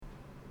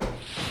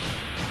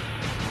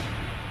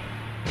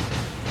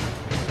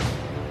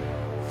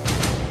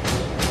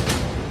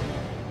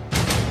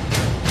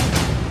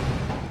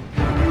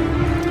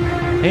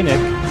Hey,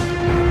 Nick.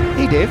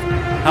 Hey, Dave.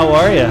 How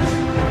are you?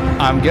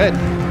 I'm good.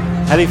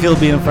 How do you feel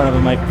being in front of a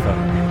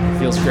microphone?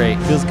 Feels great.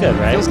 Feels good,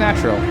 right? Feels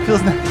natural.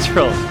 Feels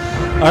natural.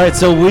 All right,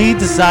 so we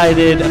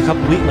decided a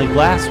couple weeks, like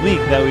last week,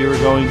 that we were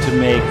going to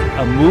make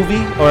a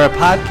movie or a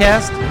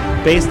podcast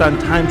based on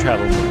time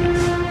travel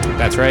movies.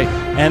 That's right.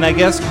 And I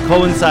guess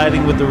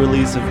coinciding with the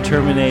release of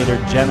Terminator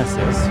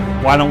Genesis,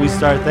 why don't we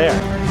start there?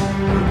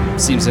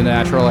 Seems a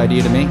natural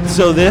idea to me.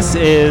 So this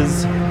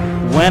is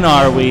When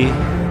Are We?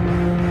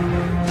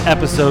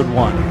 Episode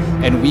 1.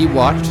 And we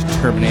watched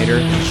Terminator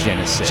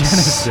Genesis.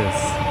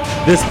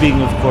 This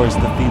being, of course,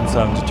 the theme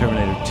song to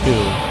Terminator 2.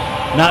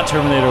 Not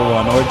Terminator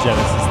 1 or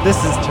Genesis. This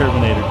is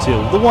Terminator 2.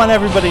 The one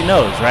everybody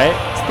knows, right?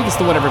 I think it's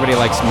the one everybody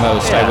likes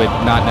most. Yeah. I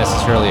would not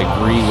necessarily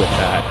agree with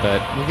that, but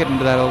we'll get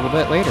into that a little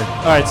bit later.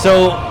 All right,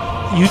 so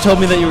you told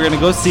me that you were going to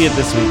go see it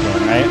this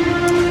weekend, right?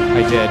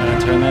 I did. I'm going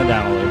to turn that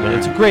down a little bit.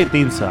 It's a great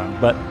theme song,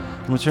 but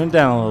I'm going to turn it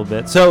down a little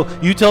bit. So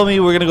you told me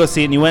you were going to go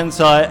see it, and you went and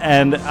saw it,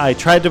 and I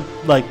tried to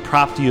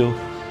prompt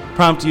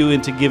you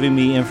into giving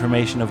me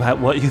information about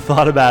what you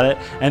thought about it,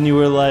 and you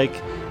were like,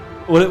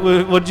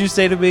 what did you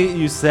say to me?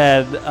 You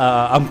said,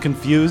 I'm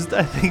confused,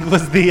 I think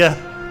was the...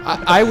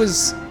 I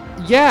was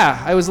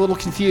a little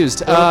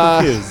confused.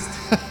 I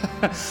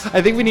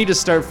think we need to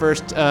start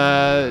first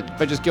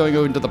by just going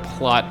into the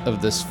plot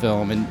of this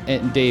film.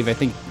 And Dave, I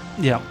think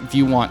if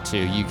you want to,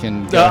 you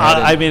can go ahead.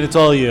 I mean, it's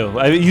all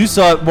you. You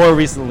saw it more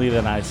recently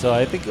than I, so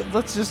I think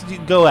let's just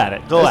go at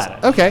it.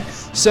 Okay.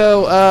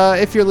 So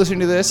if you're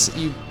listening to this,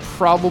 you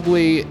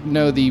probably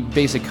know the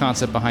basic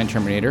concept behind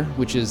Terminator,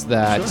 which is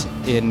that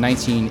in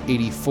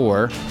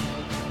 1984,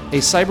 a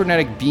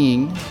cybernetic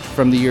being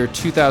from the year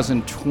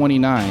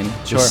 2029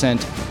 was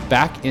sent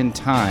back in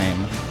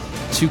time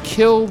to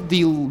kill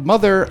the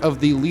mother of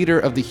the leader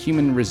of the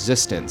human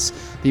resistance.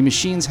 The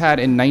machines had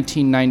in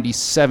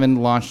 1997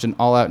 launched an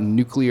all-out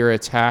nuclear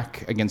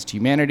attack against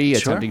humanity,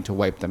 attempting to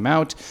wipe them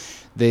out.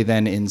 They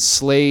then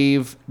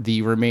enslave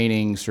the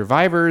remaining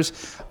survivors,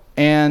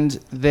 and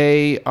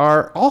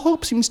all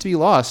hope seems to be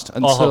lost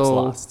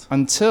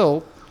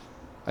until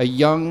a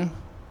young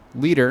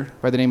leader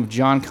by the name of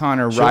John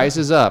Connor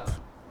rises up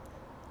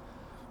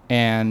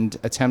and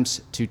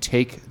attempts to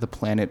take the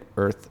planet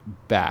Earth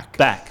back.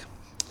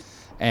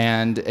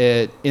 And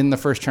in the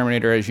first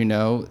Terminator, as you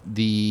know,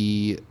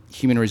 the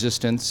human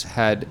resistance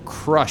had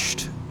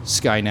crushed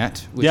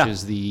Skynet, which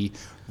is the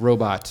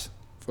robot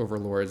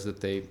overlords that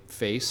they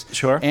face.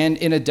 And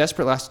in a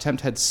desperate last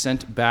attempt had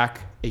sent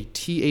back a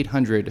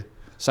T-800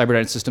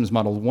 Cyberdyne Systems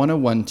Model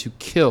 101 to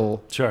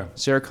kill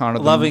Sarah Connor.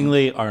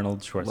 Lovingly,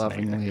 Arnold Schwarzenegger.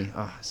 Lovingly.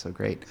 Oh, so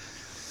great.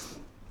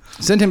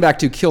 Sent him back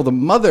to kill the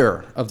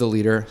mother of the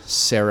leader,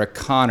 Sarah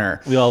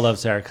Connor. We all love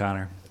Sarah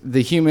Connor.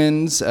 The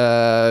humans,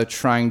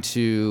 trying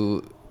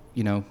to,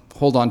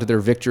 hold on to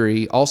their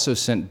victory, also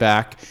sent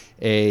back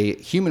a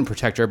human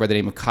protector by the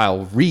name of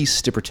Kyle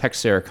Reese to protect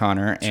Sarah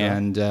Connor.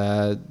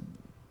 And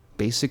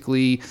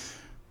basically,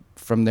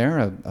 from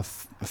there, a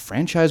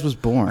franchise was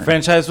born.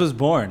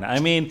 I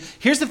mean,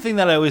 here's the thing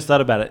that I always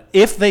thought about it.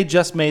 If they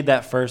just made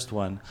that first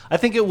one, I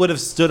think it would have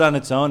stood on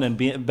its own and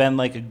been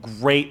like a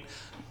great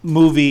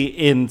movie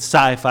in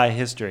sci-fi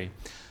history.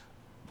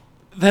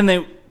 Then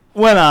they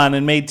went on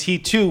and made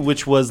T2,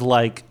 which was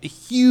like a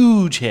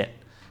huge hit,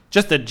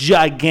 just a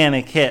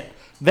gigantic hit.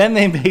 Then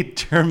they made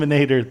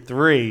Terminator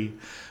 3,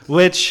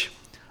 which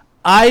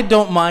I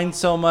don't mind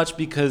so much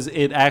because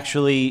it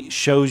actually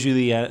shows you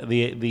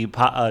the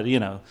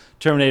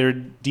Terminator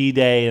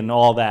D-Day and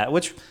all that,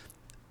 which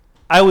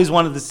I always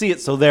wanted to see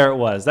it, so there it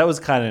was. That was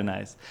kind of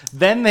nice.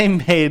 Then they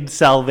made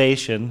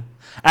Salvation.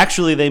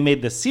 Actually, they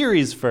made the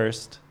series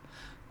first,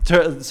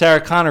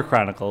 Sarah Connor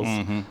Chronicles.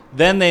 Mm-hmm.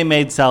 Then they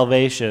made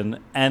Salvation,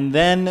 and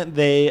then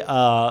they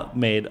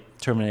made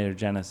Terminator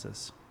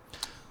Genesis.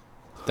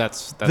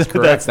 That's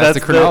correct. That's the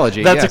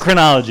chronology. That's a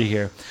chronology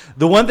here.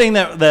 The one thing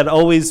that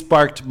always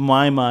sparked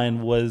my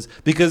mind was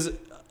because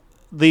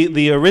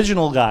the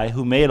original guy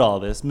who made all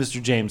this, Mr.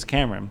 James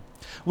Cameron,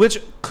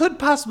 which could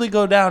possibly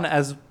go down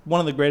as one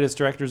of the greatest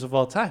directors of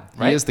all time.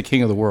 Right? He is the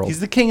king of the world. He's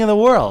the king of the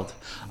world.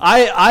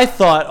 I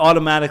thought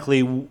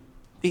automatically.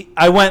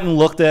 I went and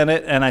looked at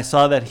it, and I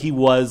saw that he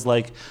was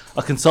like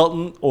a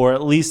consultant or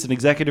at least an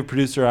executive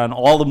producer on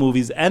all the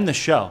movies and the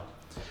show.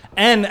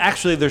 And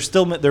actually,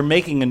 they're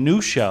making a new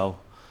show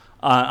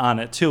on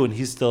it too, and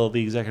he's still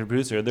the executive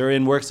producer. They're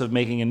in works of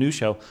making a new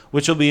show,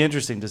 which will be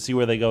interesting to see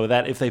where they go with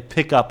that. If they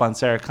pick up on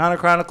Sarah Connor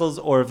Chronicles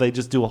or if they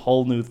just do a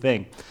whole new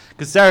thing,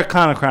 because Sarah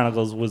Connor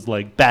Chronicles was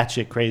like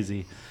batshit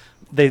crazy.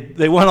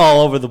 They went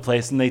all over the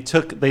place, and they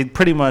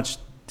pretty much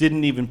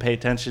didn't even pay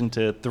attention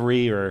to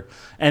 3 or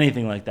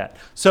anything like that.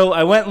 So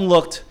I went and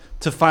looked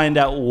to find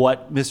out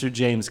what Mr.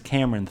 James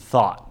Cameron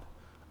thought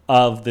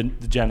of the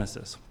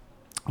Genesis.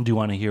 Do you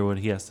want to hear what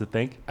he has to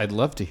think? I'd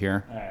love to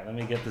hear. All right, let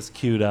me get this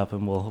queued up,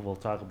 and we'll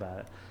talk about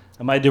it.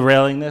 Am I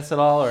derailing this at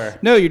all, or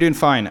no? You're doing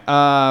fine.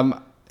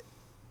 I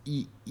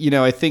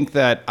think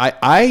that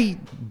I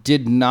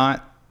did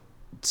not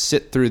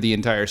sit through the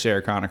entire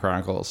Sarah Connor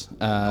Chronicles.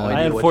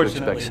 I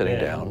unfortunately sitting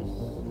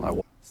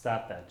down.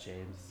 Stop that,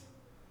 James.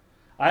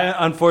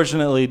 I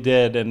unfortunately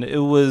did, and it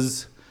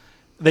was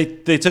they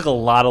took a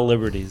lot of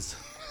liberties.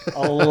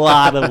 A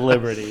lot of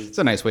liberties. It's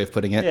a nice way of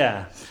putting it.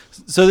 Yeah.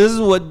 So this is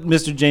what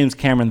Mr. James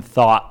Cameron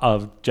thought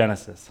of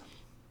Genesis.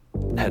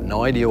 I had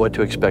no idea what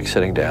to expect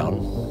sitting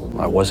down.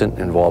 I wasn't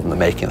involved in the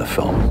making of the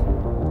film.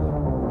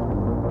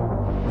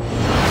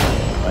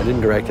 I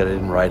didn't direct it, I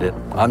didn't write it.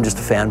 I'm just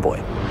a fanboy.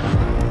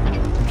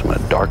 So I'm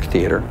in a dark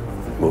theater,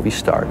 movie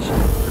starts.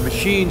 The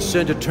machine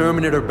sent a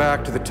Terminator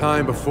back to the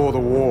time before the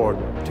war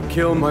to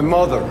kill my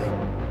mother,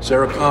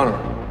 Sarah Connor.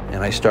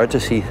 And I start to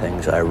see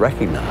things I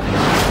recognize.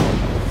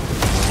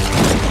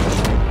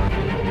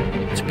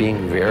 It's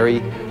being very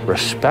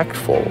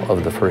respectful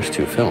of the first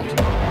two films.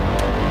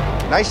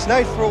 Nice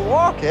night for a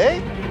walk,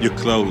 eh? Your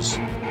clothes.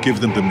 Give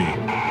them to me.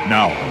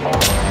 Now.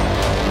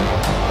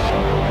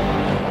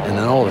 And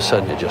then all of a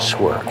sudden it just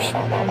swerves.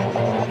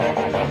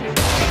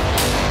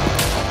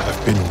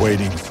 I've been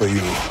waiting for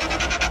you.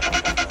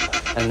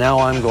 And now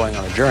I'm going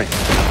on a journey.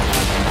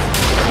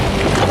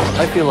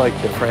 I feel like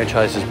the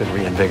franchise has been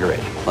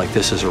reinvigorated, like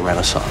this is a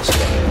renaissance.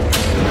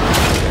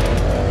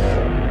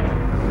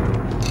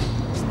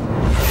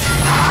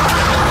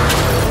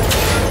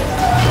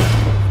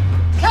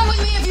 Come with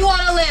me if you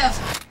want to live.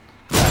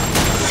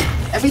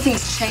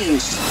 Everything's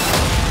changed.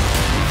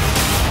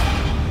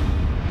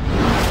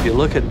 If you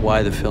look at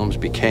why the films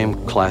became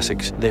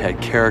classics, they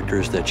had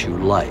characters that you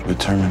like. The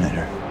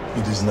Terminator.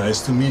 It is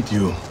nice to meet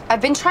you.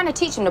 I've been trying to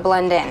teach him to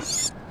blend in.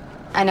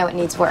 I know it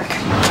needs work.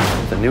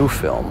 The new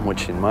film,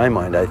 which in my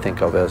mind I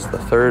think of as the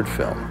third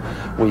film,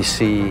 we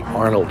see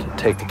Arnold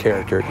take the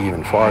character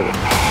even farther.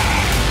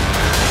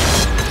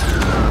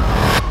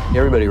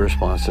 Everybody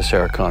responds to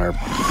Sarah Connor.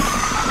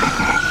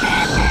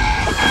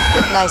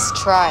 Nice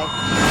try.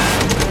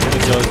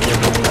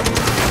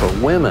 For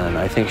women,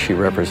 I think she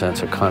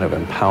represents a kind of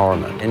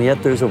empowerment, and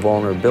yet there's a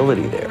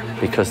vulnerability there,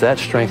 because that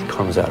strength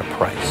comes at a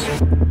price.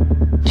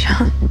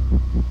 John,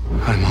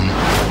 Hi, Mom.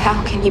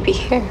 how can you be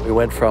here? We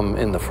went from,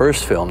 in the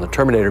first film, the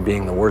Terminator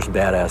being the worst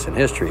badass in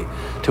history,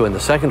 to in the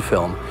second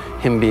film,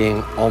 him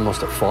being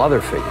almost a father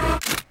figure.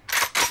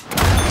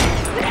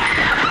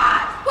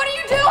 What are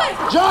you doing?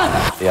 John!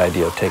 The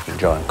idea of taking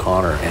John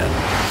Connor and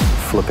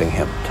flipping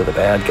him to the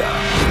bad guy.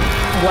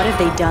 What have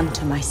they done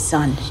to my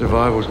son?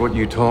 Survive was what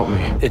you taught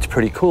me. It's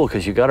pretty cool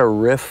because you got to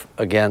riff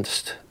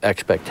against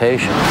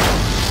expectation.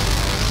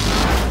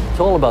 It's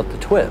all about the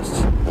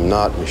twists. I'm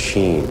not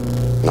machine,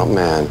 not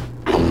man,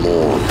 I'm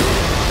more.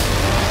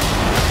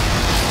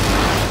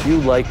 If you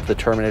like the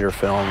Terminator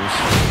films,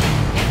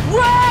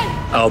 Run!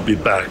 I'll be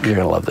back. you're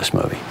gonna love this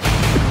movie.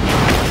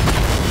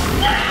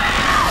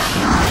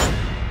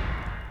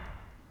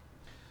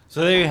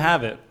 So there you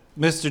have it.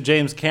 Mr.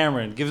 James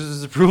Cameron gives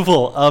his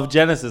approval of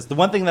Genesis. The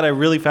one thing that I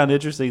really found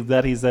interesting is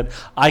that he said,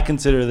 I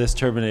consider this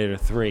Terminator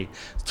 3.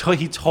 So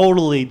he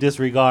totally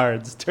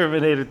disregards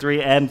Terminator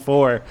 3 and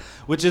 4,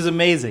 which is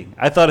amazing.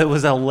 I thought it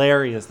was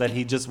hilarious that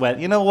he just went,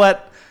 you know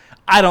what?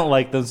 I don't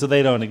like them, so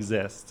they don't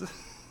exist.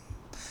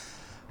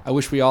 I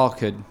wish we all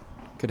could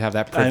have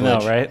that I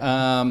privilege. know,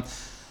 right?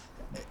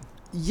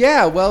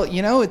 Yeah, well,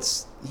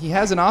 he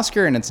has an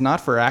Oscar and it's not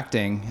for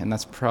acting, and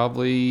that's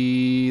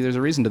probably there's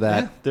a reason to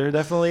that. Yeah, there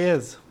definitely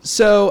is.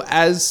 So,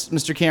 as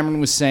Mr. Cameron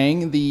was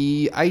saying,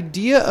 the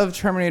idea of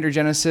Terminator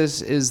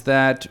Genesis is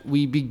that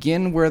we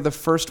begin where the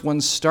first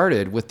one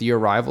started with the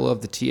arrival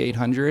of the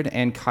T-800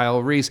 and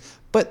Kyle Reese,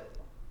 but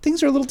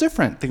things are a little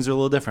different. Things are a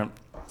little different.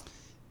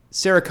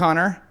 Sarah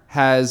Connor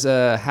has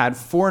had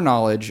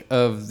foreknowledge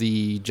of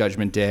the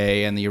Judgment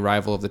Day and the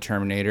arrival of the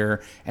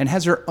Terminator, and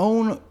has her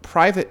own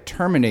private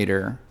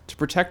Terminator to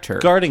protect her.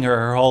 Guarding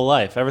her whole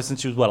life, ever since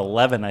she was,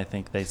 11, I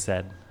think they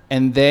said.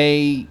 And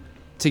they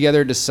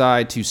together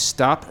decide to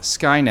stop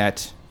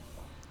Skynet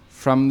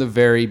from the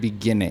very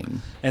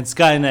beginning. And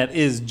Skynet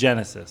is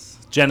Genesis.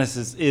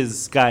 Genesis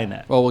is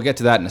Skynet. Well, we'll get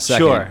to that in a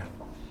second. Sure.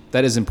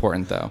 That is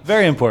important, though.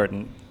 Very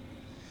important.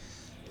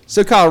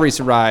 So Kyle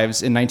Reese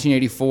arrives in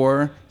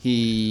 1984.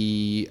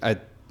 He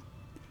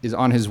is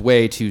on his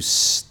way to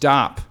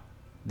stop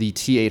the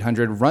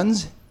T-800,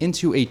 runs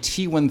into a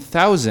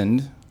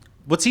T-1000.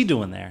 What's he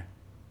doing there?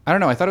 I don't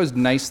know. I thought it was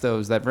nice, though. It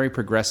was that very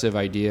progressive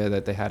idea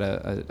that they had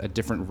a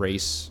different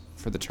race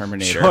for the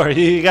Terminator. Sure,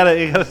 you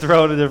gotta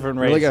throw in a different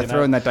race. Really gotta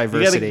throw in that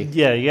diversity.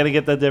 You gotta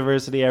get that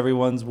diversity.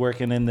 Everyone's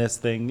working in this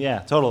thing. Yeah,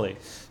 totally.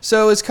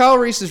 So as Kyle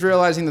Reese is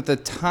realizing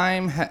that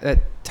time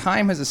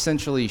has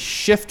essentially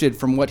shifted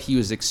from what he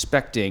was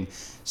expecting,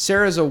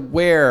 Sarah's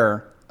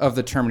aware of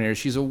the Terminator.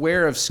 She's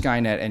aware of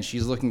Skynet, and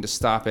she's looking to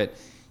stop it.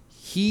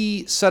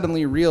 He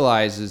suddenly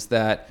realizes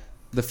that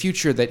the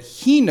future that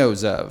he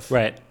knows of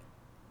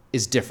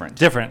is different.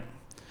 Different.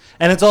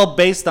 And it's all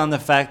based on the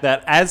fact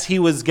that as he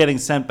was getting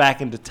sent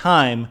back into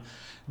time,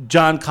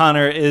 John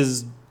Connor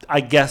is,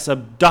 I guess,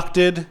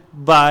 abducted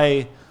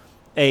by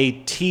a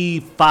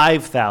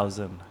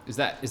T-5000. Is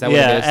that what it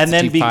is? And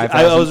then T-5000?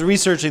 I was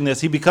researching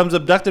this. He becomes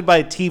abducted by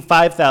a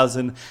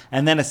T-5000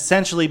 and then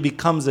essentially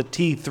becomes a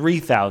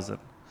T-3000.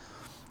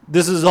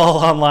 This is all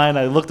online.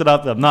 I looked it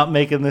up. I'm not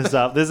making this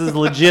up. This is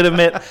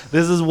legitimate.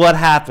 This is what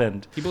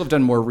happened. People have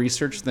done more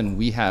research than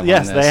we have.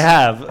 Yes, on this. they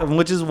have,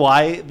 which is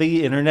why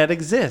the internet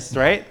exists,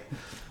 right?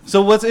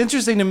 So what's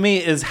interesting to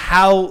me is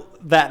how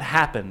that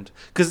happened.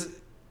 Because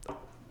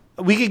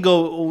we could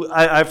go,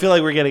 I feel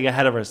like we're getting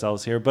ahead of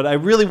ourselves here, but I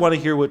really want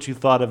to hear what you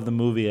thought of the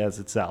movie as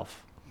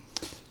itself.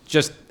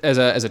 Just as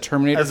a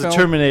Terminator film? As a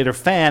Terminator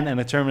fan and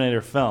a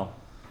Terminator film.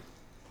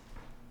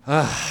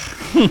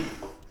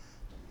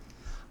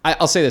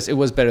 I'll say this. It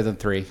was better than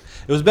 3.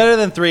 It was better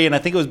than 3, and I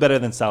think it was better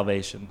than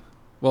Salvation.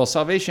 Well,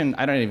 Salvation,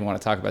 I don't even want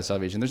to talk about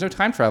Salvation. There's no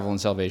time travel in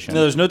Salvation. No,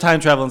 there's no time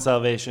travel in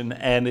Salvation,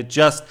 and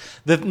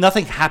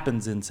nothing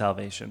happens in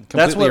Salvation.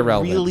 Completely That's what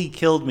irrelevant. really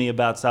killed me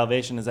about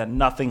Salvation is that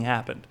nothing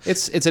happened.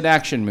 It's an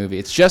action movie.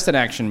 It's just an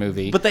action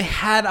movie. But they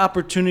had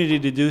opportunity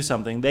to do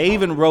something. They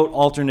even wrote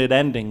alternate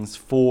endings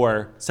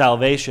for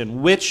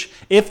Salvation, which,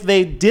 if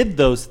they did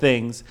those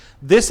things,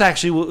 this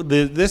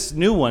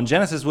new one,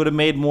 Genesis, would have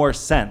made more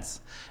sense.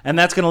 And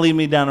that's going to lead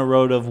me down a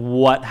road of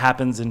what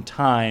happens in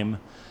time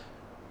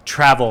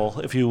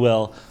travel, if you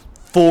will,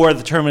 for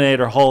the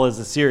Terminator whole as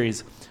a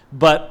series.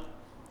 But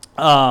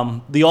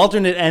the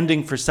alternate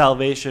ending for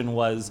Salvation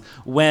was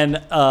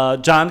when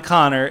John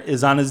Connor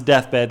is on his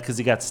deathbed because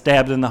he got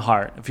stabbed in the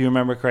heart. If you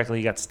remember correctly,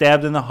 he got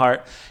stabbed in the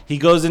heart. He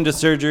goes into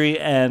surgery,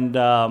 and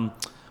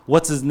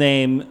what's his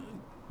name?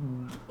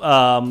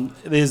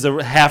 Is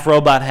a half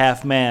robot,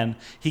 half man.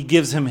 He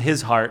gives him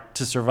his heart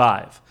to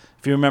survive,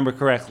 if you remember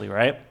correctly,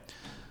 right?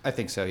 I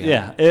think so,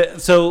 yeah. Yeah.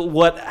 So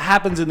what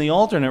happens in the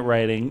alternate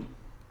writing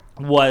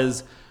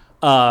was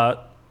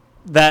that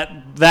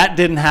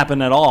didn't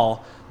happen at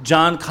all.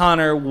 John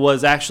Connor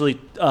was actually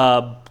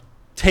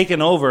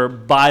taken over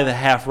by the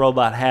half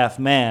robot, half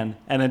man,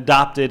 and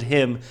adopted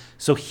him,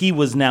 so he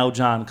was now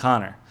John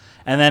Connor.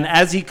 And then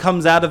as he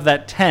comes out of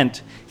that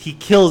tent, he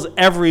kills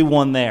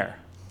everyone there,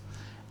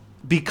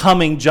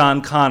 becoming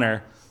John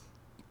Connor,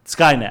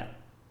 Skynet.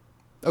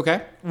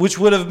 Okay. Which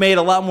would have made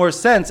a lot more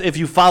sense if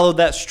you followed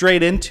that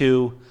straight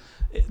into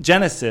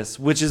Genesis,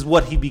 which is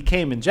what he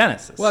became in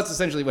Genesis. Well, that's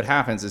essentially what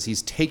happens is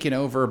he's taken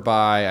over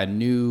by a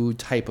new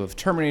type of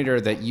Terminator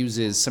that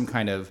uses some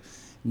kind of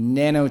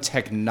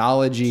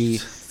nanotechnology.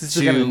 This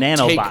is kind of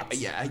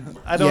nanobots.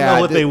 I don't know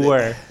what they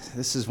were.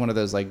 This is one of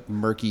those like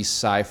murky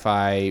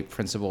sci-fi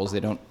principles. They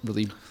don't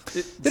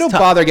tough.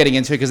 bother getting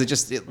into it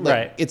because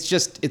Right.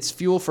 It's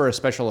fuel for a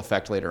special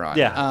effect later on.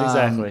 Yeah,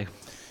 exactly.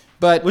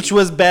 But which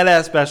was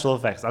badass special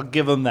effects. I'll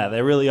give them that.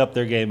 They really upped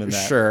their game in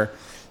that. Sure.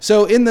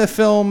 So in the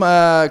film,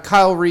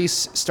 Kyle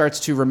Reese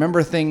starts to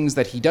remember things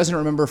that he doesn't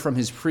remember from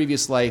his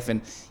previous life,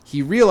 and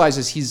he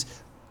realizes he's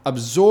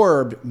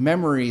absorbed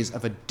memories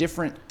of a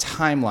different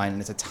timeline,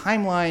 and it's a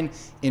timeline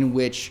in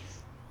which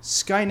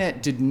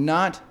Skynet did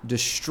not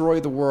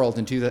destroy the world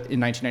in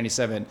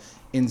 1997.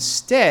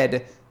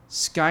 Instead,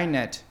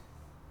 Skynet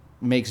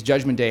makes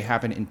Judgment Day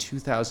happen in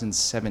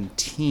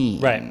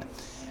 2017. Right.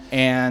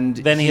 And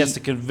then he has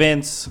to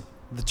convince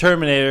the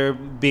Terminator,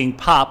 being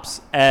Pops,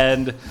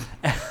 and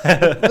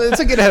let's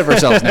not get ahead of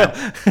ourselves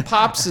now.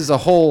 Pops is a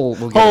whole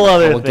other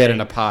thing. We'll get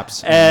into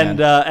Pops.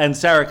 And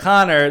Sarah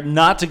Connor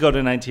not to go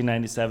to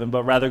 1997,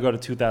 but rather go to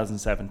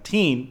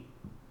 2017,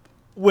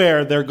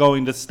 where they're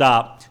going to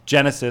stop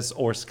Genesis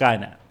or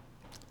Skynet.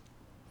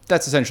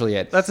 That's essentially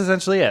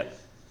it.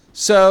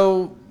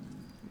 So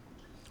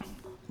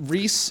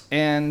Reese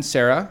and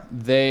Sarah,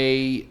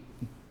 they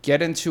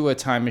get into a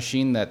time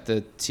machine that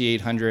the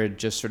T-800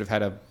 just sort of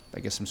had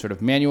some sort of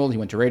manual. He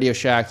went to Radio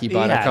Shack. He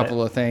bought a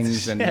couple of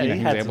things, and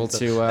he was able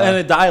to... and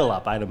a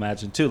dial-up, I'd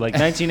imagine, too. Like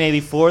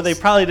 1984, they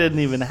probably didn't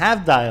even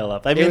have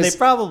dial-up. I mean, they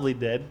probably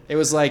did. It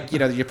was like,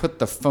 you put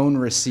the phone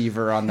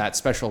receiver on that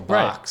special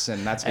box,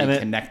 and that's how you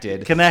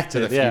connected to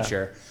the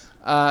future.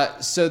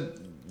 So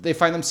they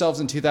find themselves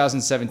in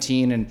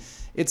 2017, and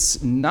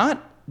it's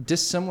not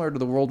dissimilar to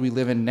the world we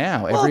live in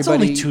now. Well, it's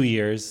only 2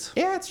 years.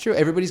 Yeah, it's true.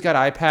 Everybody's got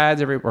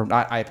iPads, or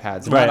not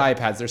iPads. They're not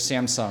iPads. They're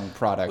Samsung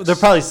products. They're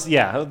probably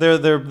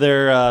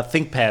they're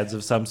ThinkPads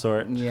of some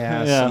sort.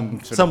 Yeah,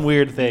 some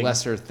weird thing,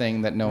 lesser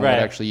thing that no one would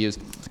actually use.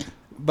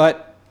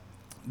 But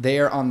they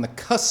are on the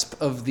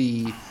cusp of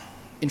the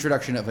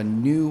introduction of a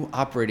new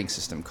operating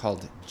system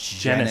called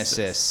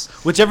Genesis.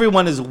 Which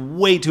everyone is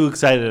way too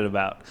excited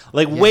about.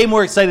 Way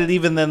more excited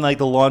even than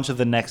the launch of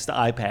the next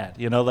iPad.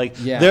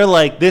 They're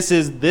like, this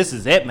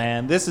is it,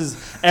 man. This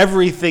is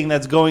everything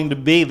that's going to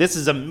be. This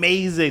is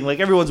amazing.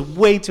 Everyone's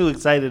way too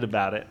excited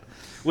about it.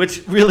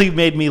 Which really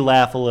made me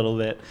laugh a little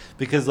bit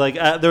because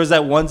there was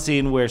that one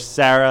scene where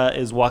Sarah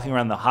is walking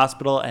around the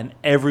hospital and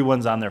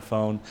everyone's on their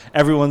phone,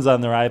 everyone's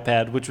on their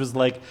iPad, which was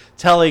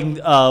telling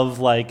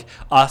of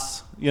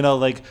us,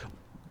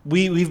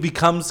 we've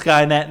become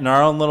Skynet in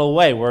our own little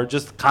way. We're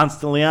just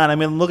constantly on. I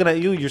mean, looking at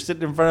you, you're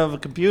sitting in front of a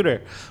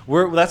computer.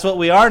 That's what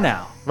we are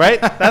now,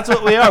 right? That's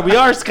what we are. We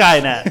are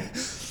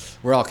Skynet.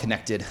 We're all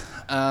connected.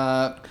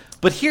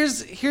 But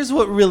here's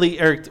what really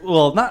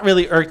not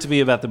really irked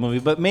me about the movie,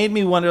 but made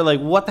me wonder,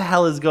 what the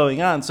hell is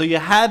going on? So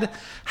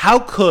how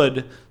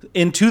could,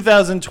 in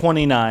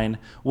 2029,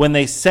 when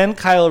they send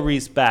Kyle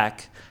Reese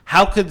back,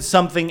 how could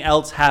something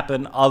else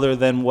happen other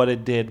than what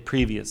it did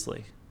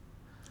previously?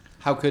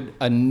 How could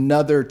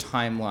another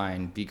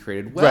timeline be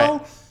created? Well,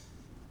 Right.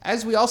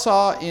 as we all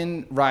saw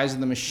in Rise of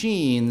the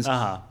Machines,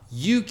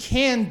 you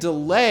can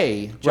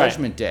delay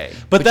Judgment Day,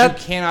 but you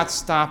cannot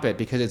stop it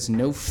because it's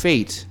no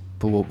fate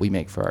but what we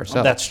make for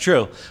ourselves. That's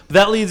true.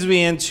 That leads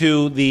me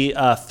into the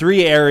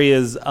 3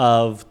 areas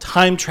of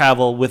time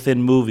travel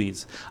within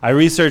movies. I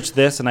researched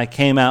this and I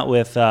came out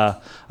with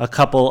a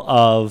couple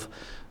of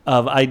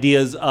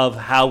ideas of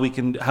how we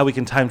can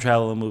time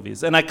travel in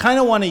movies. And I kind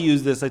of want to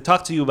use this. I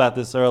talked to you about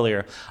this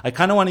earlier. I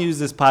kind of want to use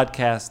this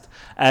podcast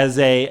as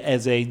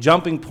a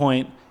jumping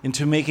point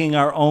into making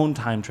our own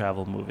time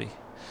travel movie.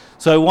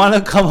 So I want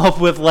to come up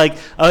with like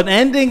an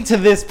ending to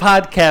this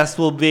podcast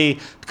will be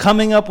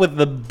coming up with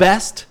the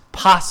best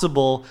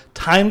possible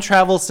time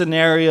travel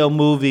scenario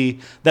movie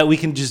that we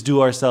can just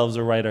do ourselves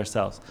or write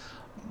ourselves.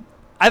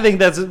 I think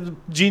that's a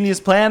genius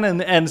plan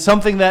and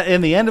something that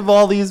in the end of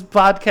all these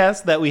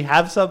podcasts that we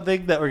have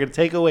something that we're going to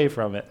take away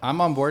from it.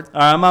 I'm on board.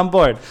 I'm on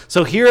board.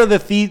 So here are the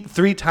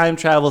 3 time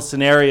travel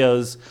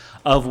scenarios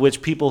of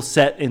which people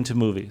set into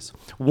movies.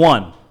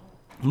 1,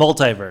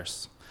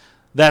 multiverse.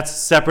 That's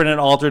separate and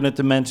alternate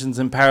dimensions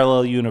and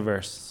parallel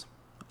universe.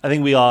 I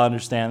think we all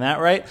understand that,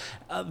 right?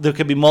 There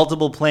could be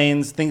multiple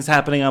planes, things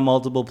happening on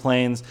multiple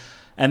planes,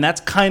 and that's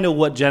kind of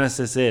what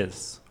Genesis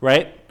is,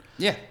 right?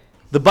 Yeah.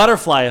 The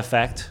butterfly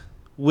effect,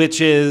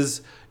 which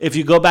is if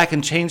you go back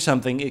and change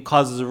something, it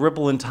causes a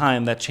ripple in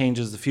time that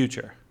changes the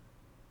future.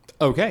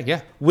 Okay,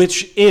 yeah.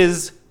 Which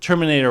is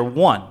Terminator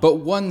 1. But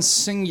one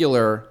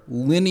singular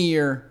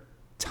linear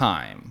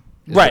time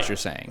is Right. what you're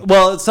saying.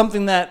 Well, it's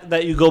something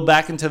that you go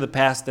back into the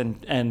past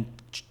and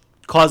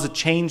cause a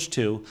change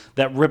to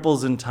that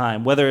ripples in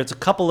time, whether it's a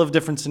couple of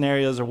different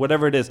scenarios or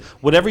whatever it is.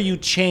 Whatever you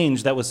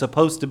change that was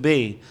supposed to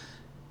be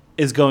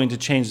is going to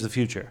change the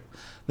future.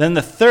 Then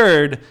the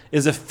third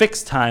is a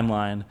fixed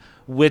timeline,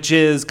 which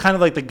is kind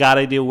of like the God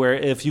idea where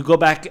if you go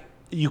back,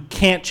 you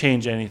can't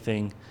change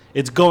anything.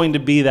 It's going to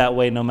be that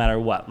way no matter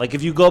what. Like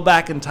if you go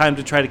back in time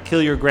to try to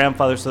kill your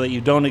grandfather so that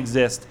you don't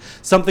exist,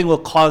 something will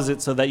cause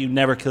it so that you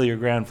never kill your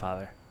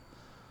grandfather.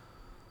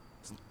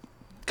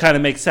 Kind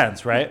of makes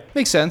sense, right?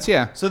 Makes sense,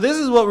 yeah. So this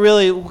is what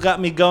really got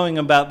me going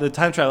about the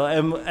time travel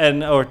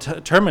or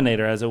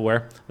Terminator, as it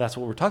were. That's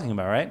what we're talking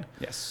about, right?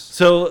 Yes.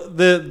 So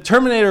the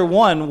Terminator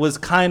 1 was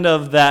kind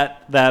of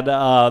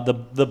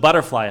the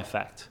butterfly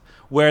effect,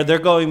 where they're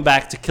going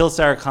back to kill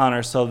Sarah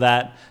Connor so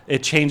that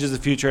it changes the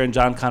future and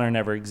John Connor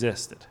never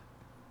existed,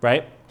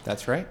 right?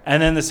 That's right.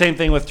 And then the same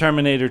thing with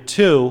Terminator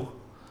 2.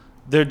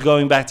 They're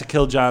going back to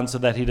kill John so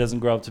that he doesn't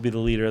grow up to be the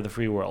leader of the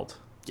free world.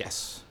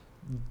 Yes.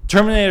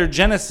 Terminator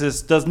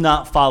Genesis does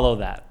not follow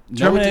that. No, it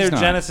Terminator does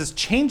not. Genesis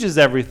changes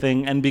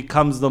everything and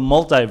becomes the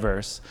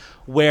multiverse,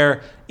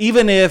 where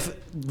even if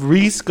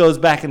Reese goes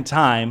back in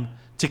time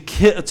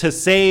to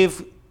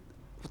save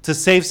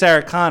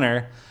Sarah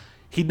Connor,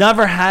 he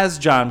never has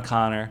John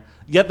Connor.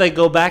 Yet they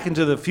go back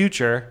into the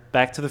future,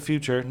 Back to the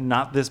Future,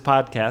 not this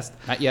podcast,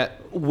 Not yet.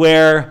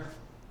 where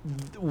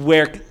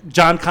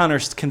John Connor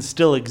can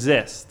still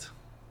exist.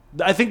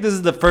 I think this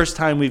is the first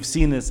time we've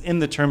seen this in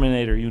the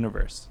Terminator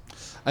universe.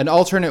 An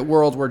alternate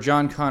world where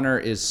John Connor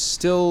is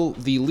still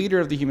the leader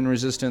of the human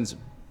resistance,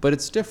 but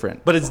it's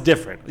different. But it's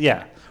different,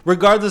 yeah.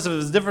 Regardless if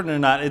it's different or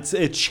not,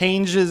 it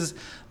changes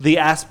the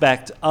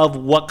aspect of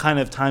what kind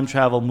of time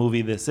travel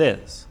movie this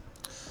is.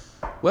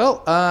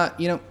 Well,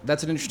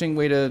 that's an interesting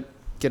way to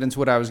get into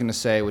what I was going to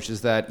say, which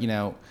is that,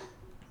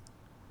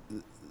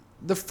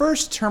 the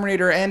first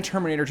Terminator and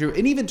Terminator 2,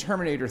 and even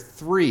Terminator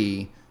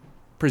 3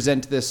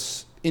 present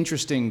this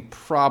interesting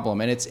problem,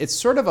 and it's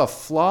sort of a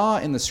flaw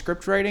in the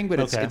script writing, but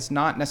it's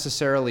not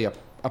necessarily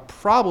a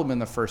problem in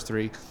the first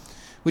 3,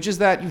 which is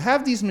that you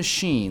have these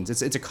machines.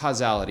 It's a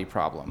causality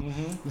problem.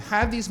 Mm-hmm. You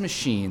have these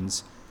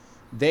machines.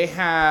 They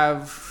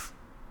have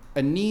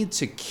a need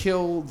to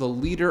kill the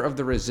leader of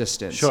the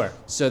resistance. Sure.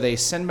 So they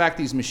send back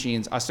these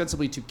machines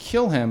ostensibly to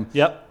kill him,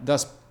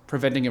 thus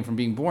preventing him from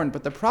being born.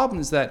 But the problem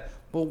is that,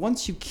 well,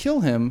 once you kill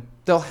him,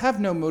 they'll have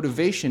no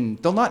motivation.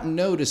 They'll not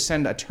know to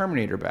send a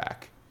Terminator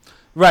back.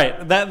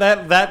 Right.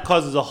 That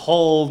causes a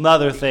whole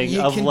nother thing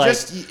of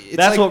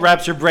that's what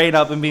wraps your brain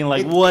up and being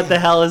like, what the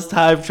hell is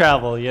time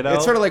travel,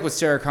 It's sort of like what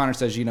Sarah Connor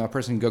says, a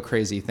person can go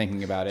crazy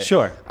thinking about it.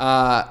 Sure.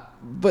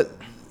 But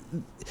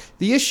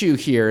the issue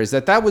here is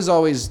that was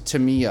always, to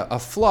me, a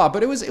flaw,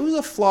 but it was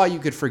a flaw you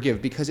could forgive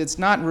because it's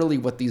not really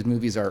what these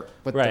movies are,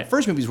 what the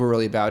first movies were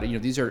really about.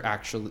 These are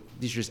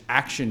just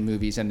action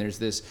movies, and there's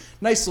this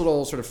nice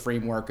little sort of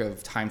framework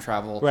of time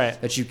travel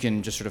that you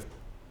can just sort of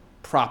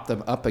prop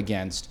them up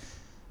against.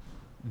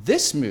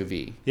 This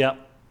movie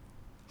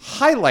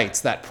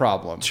highlights that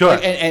problem. Sure.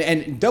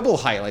 And double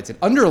highlights it,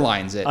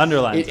 underlines it.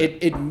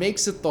 It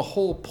makes it the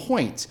whole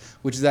point,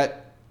 which is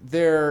that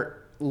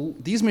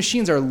these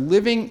machines are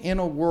living in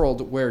a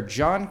world where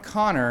John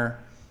Connor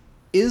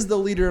is the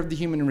leader of the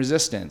human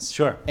resistance.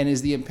 Sure. And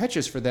is the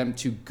impetus for them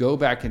to go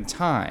back in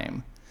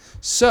time.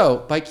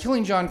 So by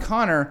killing John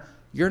Connor,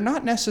 you're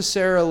not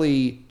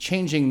necessarily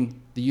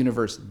changing the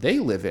universe they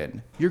live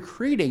in. You're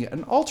creating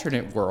an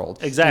alternate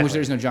world in which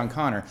there's no John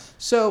Connor.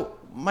 So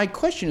my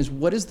question is,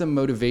 what is the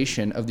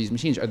motivation of these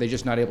machines? Are they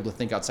just not able to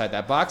think outside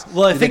that box?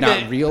 Well, I Do think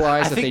they not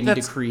realize that they need to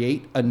that's-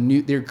 create a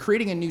new... They're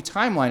creating a new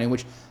timeline in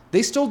which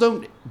they still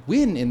don't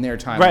win in their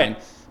timeline.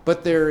 Right.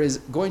 But there is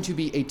going to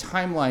be a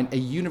timeline, a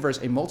universe,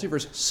 a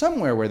multiverse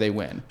somewhere where they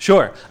win.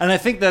 Sure. And I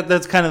think that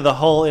that's kind of the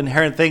whole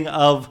inherent thing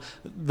of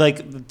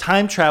like the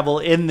time travel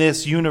in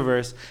this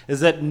universe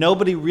is that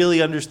nobody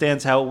really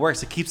understands how it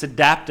works. It keeps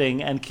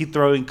adapting and keep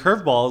throwing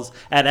curveballs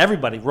at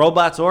everybody,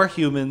 robots or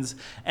humans.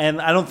 And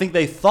I don't think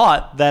they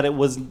thought that it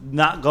was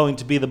not going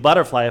to be the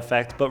butterfly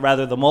effect, but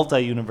rather the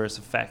multi-universe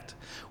effect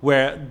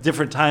where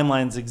different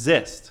timelines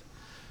exist.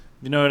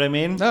 You know what I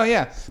mean? Oh,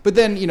 yeah. But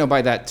then,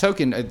 by that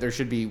token, there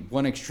should be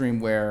one extreme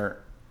where,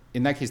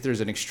 in that case,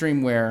 there's an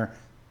extreme where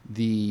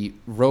the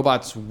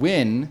robots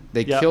win.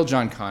 They kill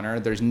John Connor.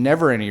 There's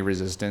never any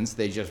resistance.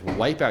 They just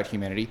wipe out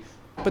humanity.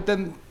 But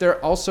then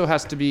there also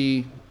has to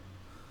be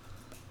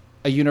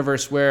a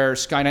universe where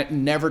Skynet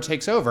never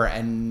takes over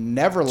and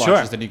never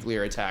launches the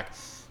nuclear attack.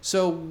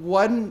 So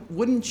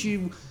wouldn't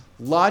you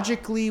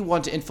logically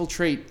want to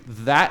infiltrate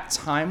that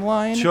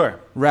timeline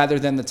rather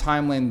than the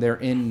timeline they're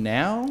in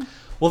now?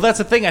 Well, that's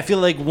the thing. I feel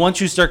like once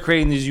you start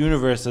creating these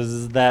universes,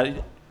 is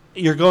that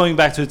you're going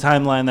back to a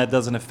timeline that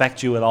doesn't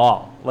affect you at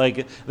all.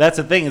 Like, that's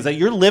the thing, is that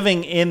you're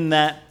living in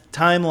that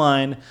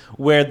timeline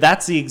where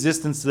that's the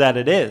existence that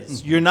it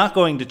is. You're not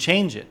going to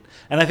change it.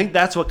 And I think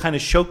that's what kind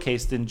of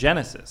showcased in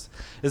Genesis,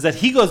 is that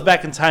he goes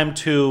back in time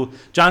to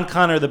John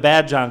Connor, the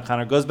bad John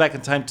Connor, goes back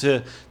in time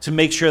to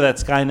make sure that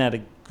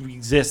Skynet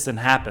exists and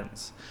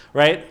happens,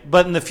 right?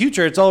 But in the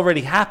future, it's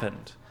already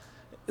happened.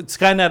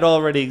 Skynet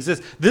already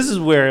exists. This is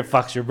where it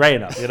fucks your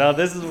brain up,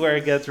 This is where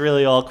it gets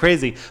really all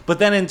crazy. But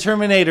then in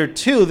Terminator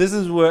 2,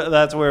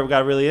 that's where it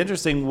got really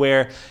interesting,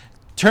 where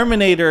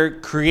Terminator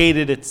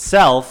created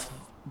itself,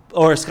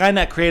 or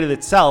Skynet created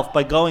itself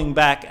by going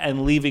back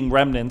and leaving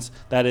remnants,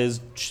 that is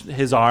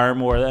his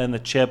arm and the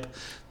chip,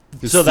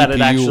 so that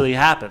it actually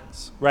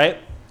happens, right?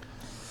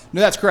 No,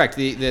 that's correct.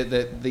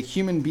 The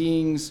human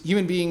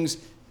beings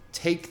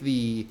take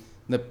the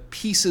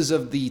pieces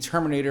of the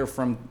Terminator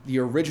from the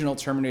original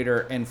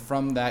Terminator, and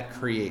from that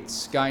create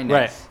Skynet.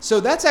 Right.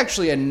 So that's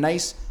actually a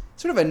nice,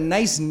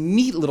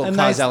 neat little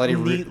causality.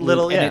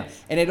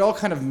 And it all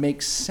kind of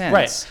makes sense.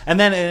 Right. And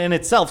then in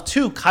itself,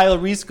 too, Kyle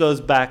Reese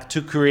goes back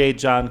to create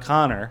John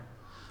Connor,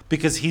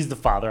 because he's the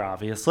father,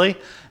 obviously.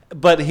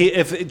 But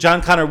if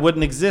John Connor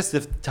wouldn't exist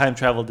if time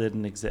travel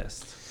didn't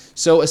exist.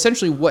 So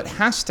essentially what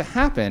has to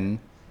happen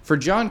for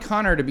John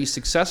Connor to be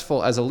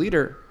successful as a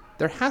leader,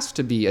 there has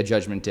to be a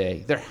judgment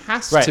day. There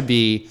has to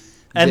be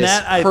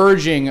this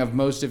purging of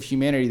most of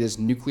humanity, this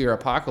nuclear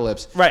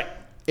apocalypse. Right.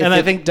 And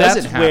I think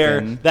that's where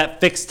that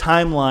fixed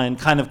timeline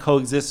kind of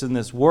coexists in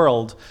this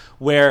world,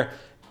 where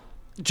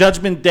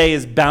judgment day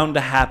is bound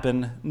to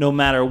happen no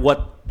matter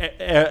what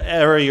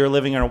era you're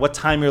living in or what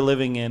time you're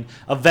living in.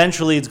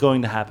 Eventually it's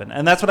going to happen.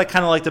 And that's what I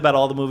kind of liked about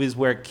all the movies,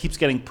 where it keeps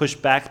getting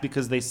pushed back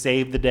because they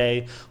saved the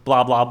day,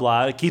 blah, blah,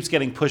 blah. It keeps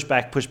getting pushed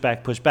back.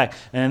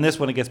 And in this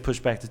one, it gets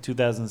pushed back to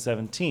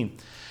 2017.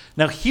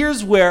 Now,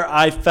 here's where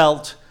I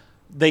felt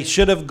they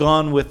should have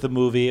gone with the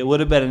movie. It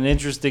would have been an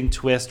interesting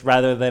twist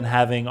rather than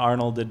having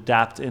Arnold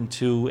adapt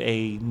into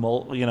a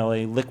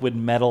liquid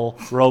metal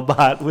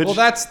robot. Which, well,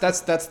 that's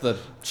the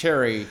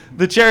cherry.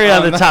 The cherry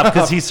on the top,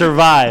 because he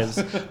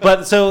survives.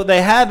 But so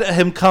they had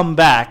him come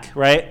back,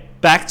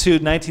 right? Back to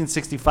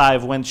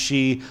 1965 when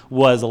she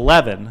was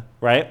 11,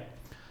 right?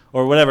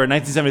 Or whatever,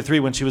 1973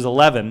 when she was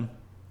 11,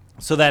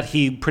 so that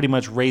he pretty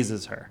much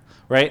raises her,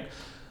 right?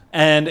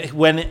 And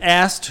when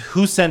asked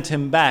who sent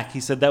him back, he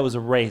said that was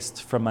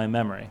erased from my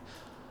memory.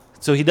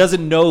 So he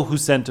doesn't know who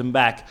sent him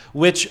back,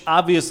 which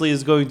obviously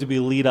is going to be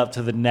lead up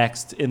to the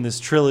next in this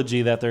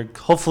trilogy that they're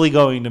hopefully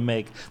going to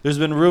make. There's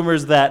been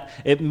rumors that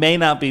it may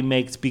not be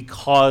made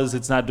because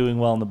it's not doing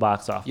well in the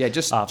box office. Yeah,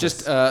 just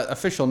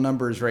official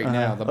numbers right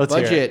now. The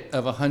budget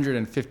of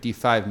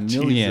 $155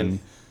 million,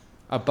 Jesus.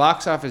 A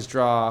box office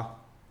draw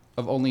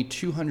of only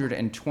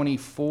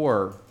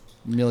 $224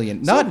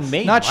 million. So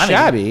Not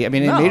shabby. I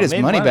mean, it made its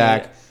money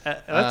back.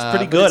 That's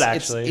pretty good,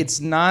 actually. It's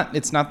not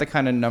the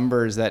kind of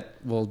numbers that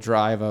will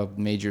drive a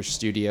major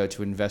studio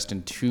to invest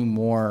in two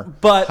more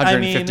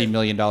 $150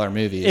 million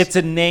movies. It's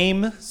a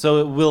name, so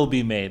it will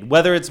be made.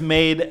 Whether it's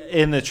made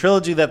in the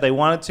trilogy that they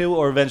wanted to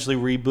or eventually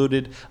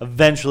rebooted,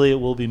 eventually it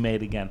will be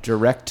made again.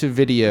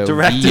 Direct-to-video.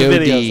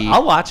 Direct-to-videos.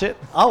 I'll watch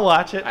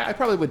it. I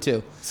probably would,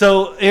 too.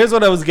 So here's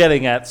what I was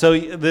getting at. So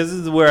this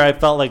is where I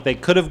felt like they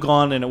could have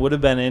gone and it would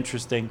have been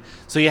interesting.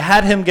 So you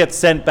had him get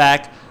sent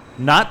back,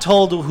 not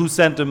told who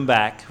sent him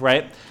back,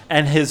 right?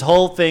 And his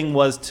whole thing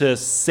was to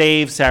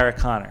save Sarah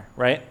Connor,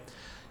 right?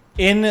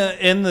 In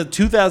the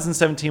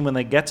 2017, when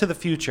they get to the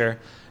future,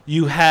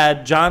 you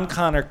had John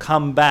Connor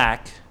come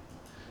back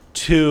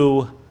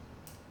to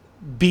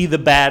be the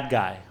bad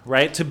guy,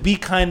 right? To be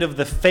kind of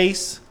the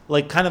face,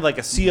 kind of like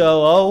a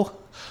COO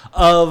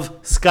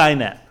of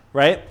Skynet,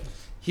 right?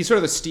 He's sort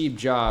of the Steve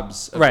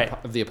Jobs of, Right.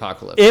 of the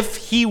apocalypse. If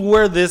he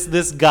were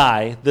this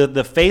guy,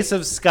 the face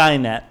of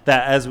Skynet,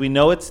 that as we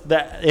know it's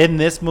that in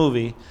this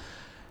movie,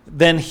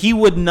 then he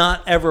would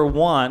not ever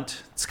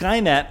want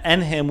Skynet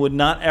and him would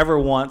not ever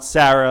want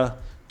Sarah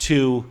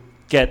to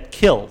get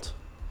killed,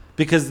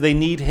 because they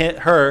need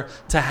her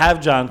to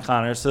have John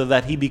Connor so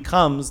that he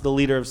becomes the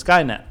leader of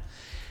Skynet.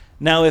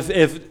 Now,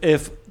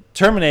 if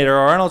Terminator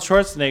or Arnold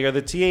Schwarzenegger,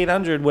 the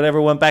T-800,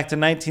 whatever, went back to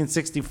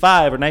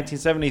 1965 or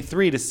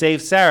 1973 to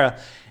save Sarah,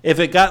 if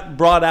it got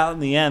brought out in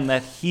the end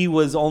that he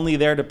was only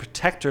there to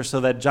protect her so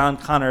that John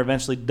Connor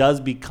eventually does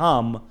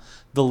become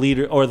the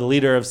leader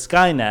of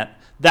Skynet,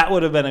 that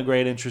would have been a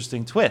great,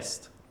 interesting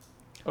twist.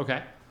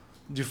 Okay.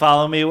 Did you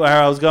follow me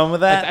where I was going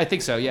with that? I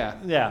think so, yeah.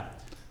 Yeah.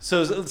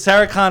 So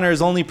Sarah Connor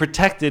is only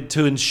protected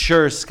to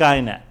ensure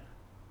Skynet.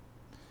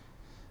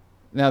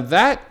 Now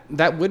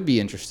that would be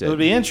interesting. It would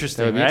be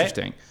interesting, That would be right?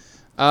 interesting.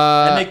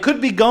 And they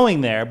could be going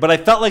there, but I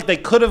felt like they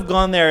could have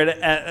gone there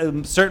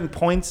at certain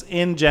points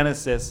in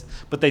Genesis,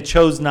 but they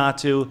chose not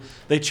to.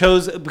 They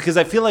chose, because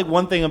I feel like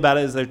one thing about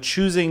it is they're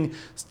choosing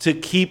to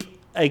keep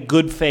a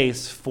good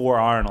face for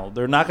Arnold.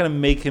 They're not going to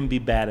make him be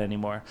bad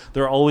anymore.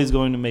 They're always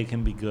going to make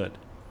him be good.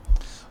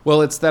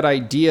 Well, it's that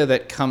idea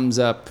that comes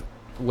up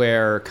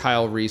where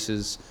Kyle Reese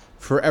is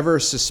forever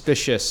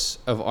suspicious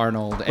of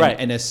Arnold and, Right.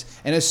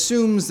 and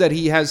assumes that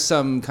he has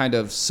some kind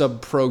of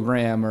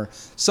sub-program or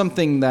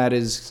something that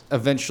is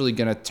eventually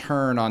going to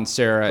turn on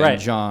Sarah Right.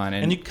 and John.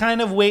 And you're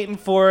kind of waiting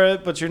for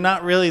it, but you're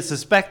not really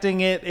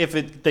suspecting it.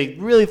 If they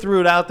really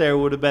threw it out there, it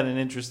would have been an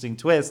interesting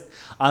twist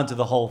onto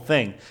the whole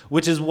thing,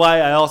 which is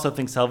why I also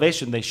think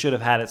Salvation, they should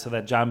have had it so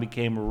that John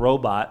became a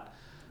robot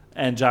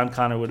and John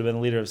Connor would have been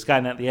the leader of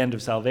Skynet at the end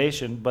of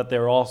Salvation, but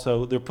they're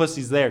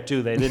pussies there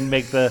too. They didn't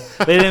make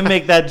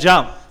that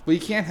jump. Well, you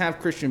can't have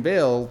Christian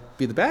Bale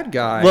be the bad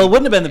guy. Well, it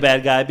wouldn't have been the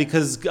bad guy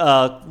because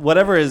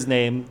whatever his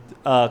name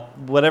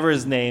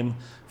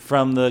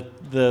from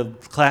the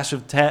Clash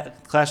of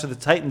the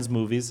Titans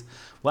movies.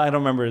 Well, I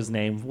don't remember his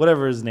name.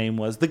 Whatever his name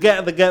was, the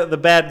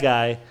bad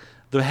guy,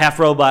 the half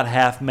robot,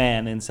 half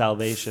man in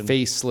Salvation.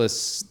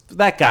 Faceless.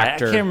 That guy.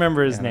 actor. I can't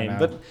remember his I don't name,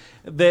 know.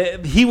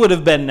 but he would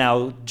have been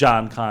now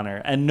John Connor,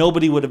 and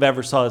nobody would have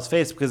ever saw his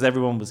face because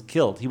everyone was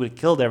killed. He would have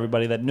killed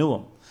everybody that knew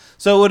him.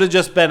 So it would have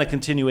just been a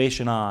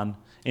continuation on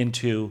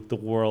into the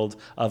world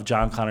of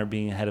John Connor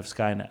being head of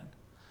Skynet,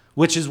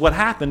 which is what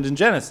happened in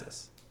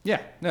Genesis. Yeah,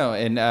 no,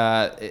 and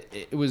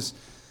it was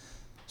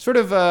sort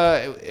of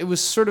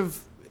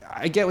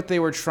I get what they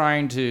were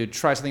trying to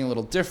try something a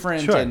little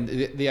different, Sure. and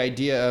the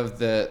idea of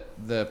the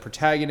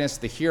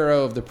protagonist, the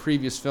hero of the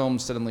previous film,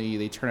 suddenly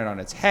they turn it on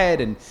its head,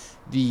 and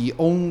the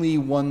only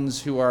ones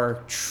who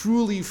are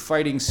truly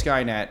fighting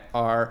Skynet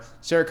are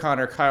Sarah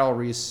Connor, Kyle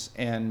Reese,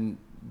 and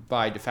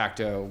by de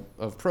facto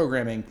of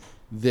programming,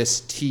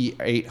 this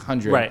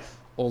T-800. Right.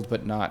 Old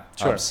but not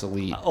Sure.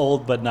 obsolete.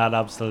 Old but not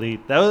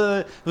obsolete.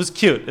 It was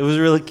cute. It was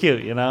really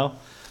cute, you know?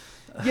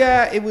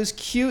 Yeah, it was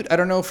cute. I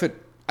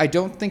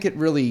don't think it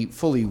really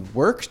fully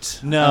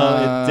worked.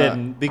 No, it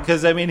didn't.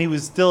 Because, I mean, he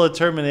was still a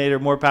Terminator,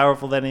 more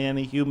powerful than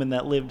any human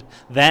that lived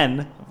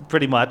then,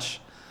 pretty much.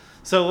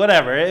 So,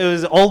 whatever. It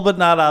was old but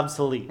not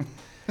obsolete.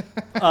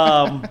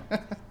 Let's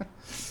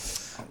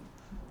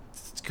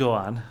go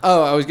on.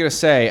 Oh, I was going to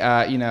say,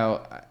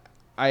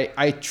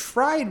 I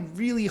tried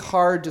really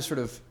hard to sort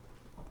of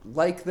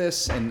like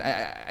this, and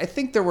I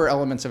think there were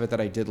elements of it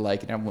that I did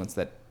like, and elements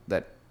that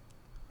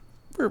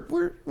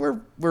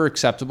were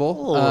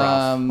acceptable.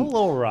 A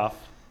little rough.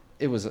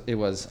 It was a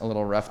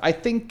little rough. I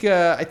think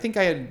I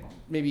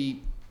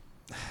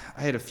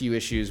had a few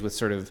issues with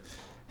sort of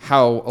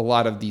how a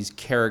lot of these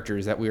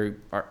characters that we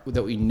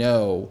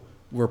know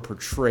were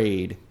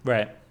portrayed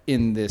Right.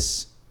 in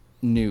this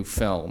new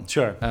film.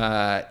 Sure.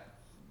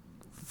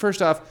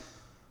 First off,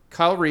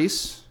 Kyle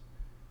Reese.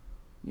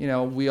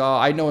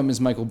 I know him as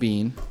Michael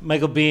Biehn.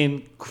 Michael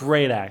Biehn,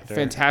 great actor.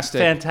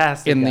 Fantastic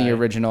in guy. the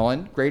original,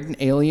 and great in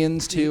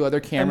Aliens too. Other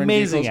Cameron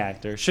Amazing vehicles.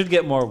 actor. Should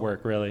get more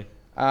work, really.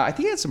 I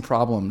think he had some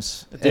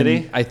problems. Did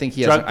And he? I think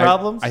he Drug has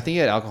problems? I think he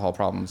had alcohol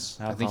problems.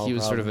 I think Alcohol he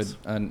was problems.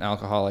 sort of an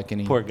alcoholic,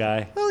 and he Poor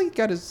guy. Well, he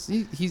got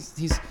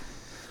he's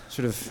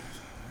sort of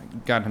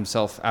gotten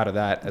himself out of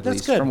that at That's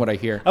least good. from what I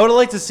hear. I would have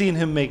liked to seen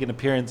him make an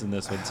appearance in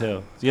this one,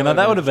 too. You know,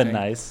 that would have been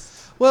nice.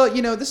 Well,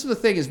 this is the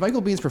thing: is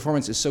Michael Bihn's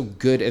performance is so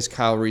good as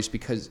Kyle Reese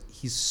because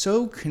he's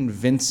so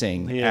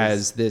convincing He is.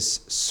 as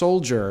this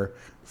soldier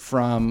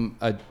from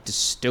a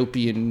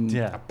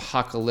dystopian,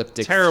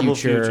 apocalyptic Terrible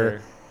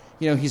future.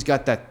 He's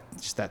got that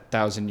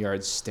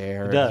 1,000-yard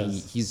stare. He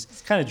does. He's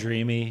It's kind of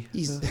dreamy.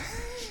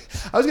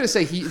 I was gonna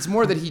say it's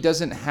more that he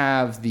doesn't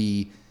have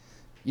the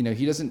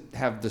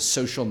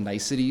social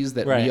niceties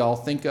that Right. we all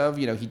think of.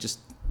 He just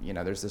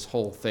there's this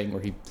whole thing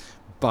where he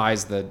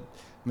buys the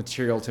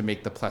material to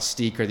make the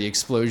plastique or the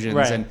explosions,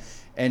 Right.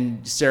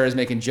 and Sarah's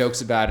making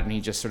jokes about it, and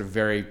he just sort of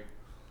very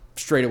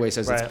straight away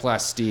says Right. it's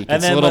plastique. And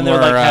It's then a little when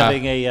they're more, like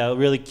having a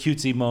really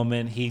cutesy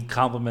moment, he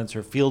compliments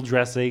her field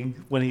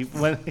dressing when it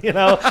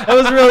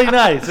was really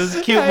nice. It was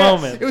a cute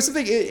moment. It was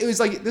something. It was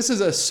like, this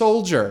is a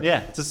soldier.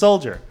 Yeah, it's a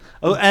soldier.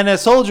 Oh, and a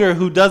soldier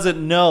who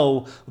doesn't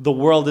know the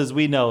world as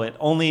we know it,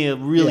 only a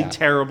really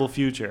terrible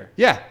future.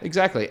 Yeah,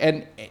 exactly.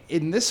 And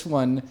in this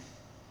one,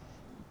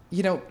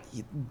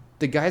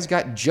 the guy's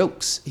got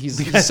jokes.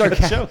 He's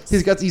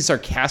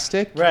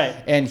sarcastic, right?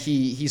 And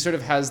he sort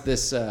of has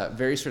this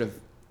very sort of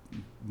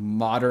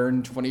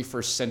modern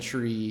 21st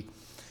century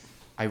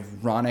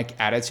ironic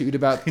attitude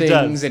about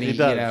things, and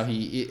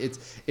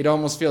it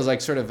almost feels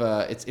like sort of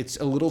it's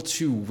a little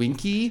too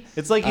winky.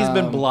 It's like he's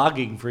been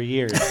blogging for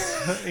years,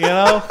 you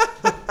know.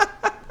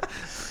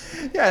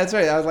 Yeah, that's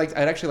right.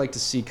 I'd actually like to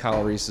see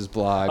Kyle Reese's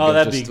blog. Oh,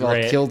 that'd be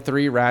great. Killed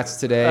 3 rats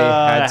today.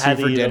 Had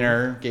 2 for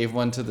dinner. Gave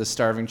 1 to the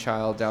starving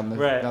child down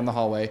the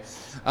hallway.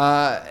 So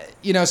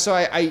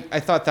I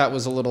thought that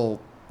was a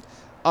little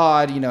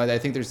odd. I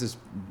think there's this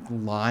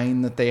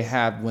line that they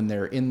have when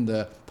they're in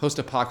the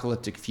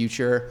post-apocalyptic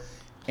future,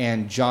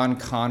 and John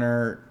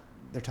Connor,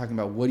 they're talking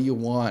about, what do you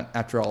want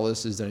after all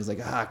this is done? He's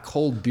like,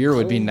 cold beer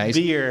would be nice.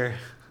 Beer.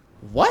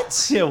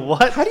 What? Yeah,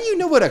 what? How do you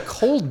know what a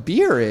cold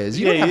beer is?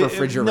 You don't have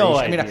refrigeration. No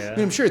I mean, idea.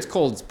 I'm sure it's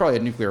cold. It's probably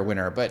a nuclear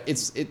winter, but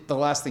it's the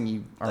last thing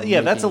you are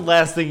making. That's the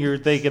last thing you're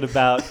thinking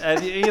about.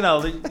 And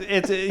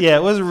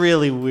it was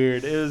really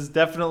weird. It was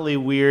definitely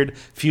weird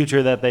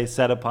future that they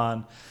set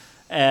upon.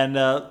 And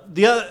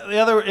the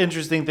other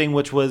interesting thing,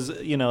 which was,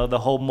 the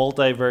whole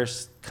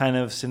multiverse kind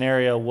of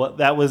scenario,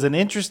 that was an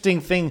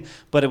interesting thing,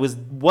 but it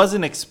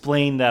wasn't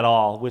explained at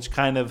all, which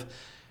kind of,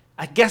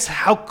 I guess,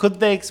 how could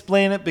they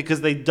explain it?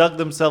 Because they dug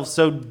themselves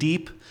so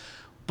deep.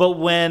 But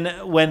when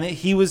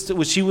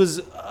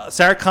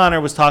Sarah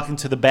Connor was talking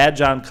to the bad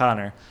John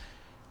Connor,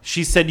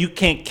 she said, "You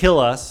can't kill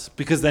us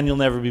because then you'll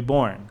never be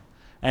born."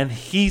 And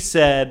he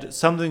said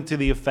something to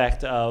the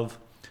effect of,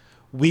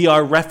 "We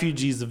are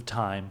refugees of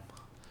time.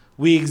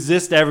 We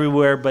exist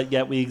everywhere, but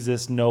yet we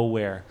exist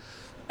nowhere."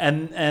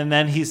 And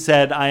then he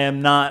said, "I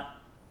am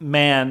not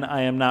man.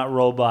 I am not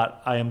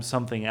robot. I am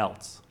something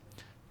else."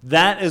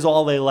 That is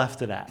all they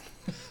left it at.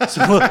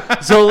 So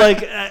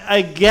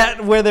I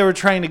get where they were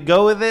trying to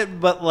go with it,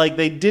 but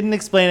they didn't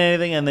explain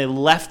anything, and they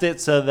left it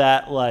so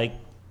that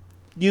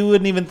you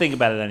wouldn't even think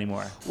about it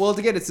anymore. Well,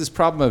 again, it's this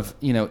problem of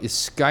is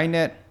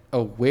Skynet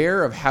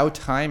aware of how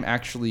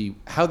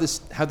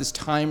this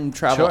time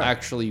travel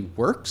actually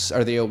works?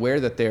 Are they aware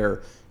that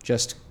they're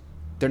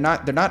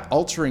not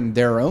altering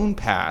their own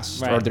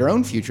past or their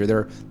own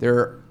future?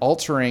 They're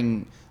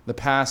altering the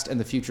past and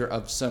the future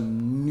of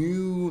some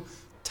new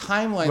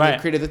timeline they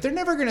created that they're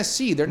never going to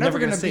see. They're never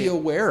going to be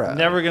aware of.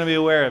 Never going to be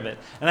aware of it.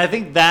 And I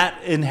think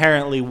that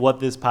inherently what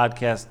this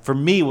podcast for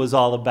me was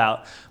all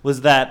about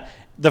was that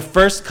the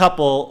first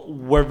couple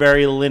were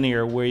very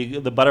linear, where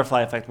the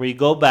butterfly effect, where you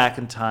go back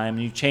in time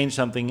and you change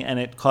something and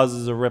it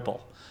causes a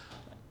ripple.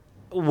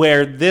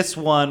 Where this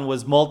one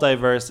was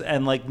multiverse,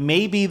 and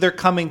maybe they're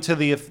coming to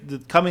the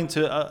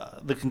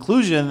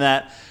conclusion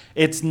that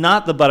it's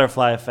not the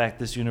butterfly effect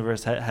this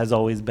universe has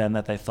always been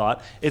that they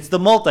thought. It's the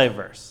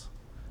multiverse.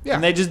 Yeah.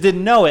 And they just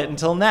didn't know it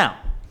until now.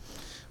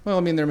 Well,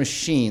 I mean, they're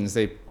machines.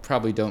 They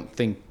probably don't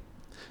think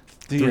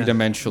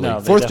three-dimensionally.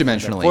 No, fourth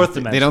dimensionally.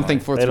 They don't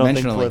think fourth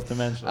dimensionally.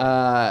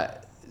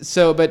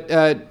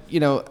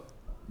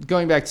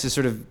 Going back to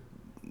sort of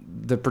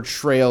the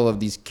portrayal of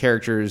these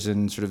characters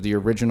and sort of the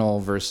original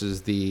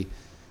versus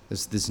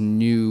this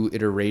new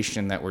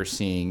iteration that we're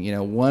seeing.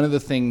 One of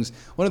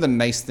the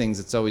nice things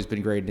that's always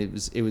been great,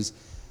 and it was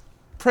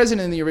present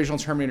in the original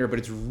Terminator, but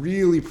it's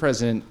really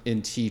present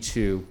in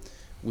T2,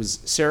 was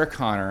Sarah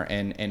Connor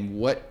and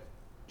what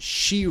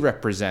she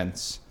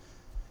represents.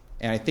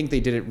 And I think they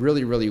did it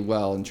really, really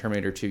well in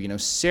Terminator 2.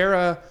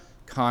 Sarah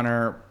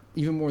Connor,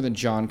 even more than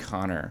John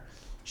Connor,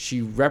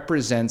 she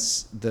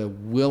represents the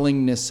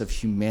willingness of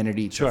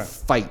humanity to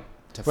fight.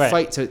 She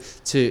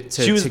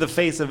was the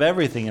face of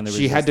everything in the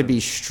Resistance. She had to be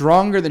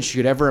stronger than she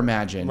could ever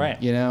imagine.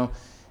 Right.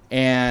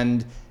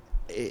 And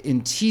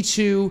in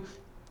T2,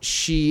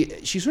 she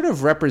sort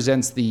of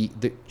represents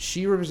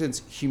she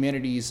represents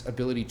humanity's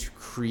ability to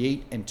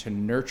create and to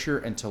nurture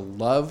and to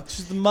love.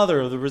 She's the mother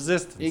of the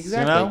Resistance.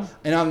 Exactly.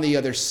 And on the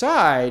other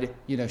side,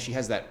 she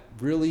has that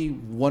really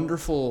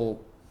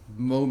wonderful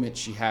moment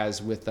she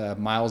has with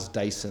Miles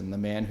Dyson, the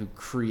man who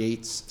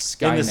creates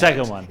Skynet.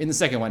 In the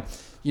second one.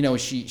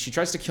 She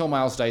tries to kill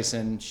Miles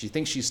Dyson. She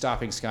thinks she's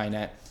stopping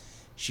Skynet.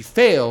 She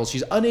fails.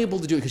 She's unable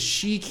to do it because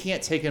she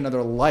can't take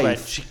another life. Right.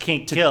 She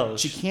can't kill.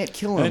 She can't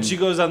kill him. And then she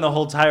goes on the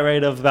whole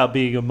tirade about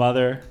being a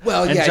mother.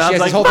 Well, and yeah, John's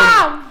she has like, this whole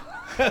Mom!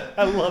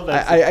 I love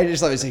that. I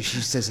just love it.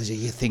 She says,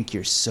 "You think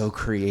you're so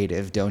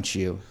creative, don't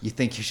you? You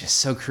think you're just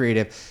so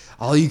creative.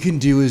 All you can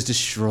do is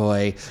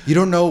destroy. You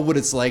don't know what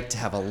it's like to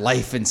have a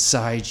life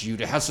inside you,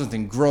 to have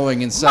something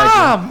growing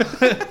inside you."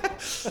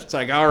 It's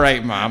like, all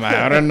right, Mom, I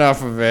had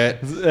enough of it.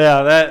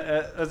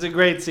 Yeah, that's a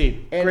great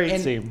scene.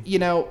 Great scene.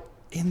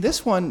 In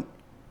this one,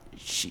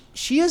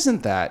 she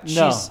isn't that.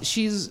 No.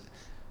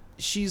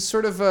 She's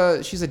sort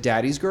of she's a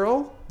daddy's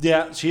girl.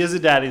 Yeah, she is a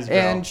daddy's girl.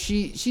 And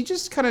she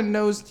just kind of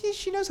knows.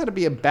 She knows how to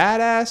be a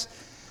badass,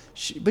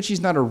 but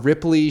she's not a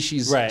Ripley.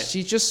 She's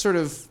just sort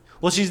of.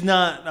 Well, she's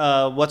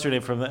not. What's her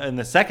name from in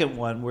the second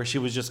one, where she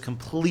was just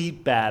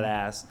complete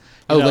badass.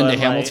 Linda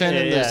Hamilton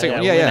in the second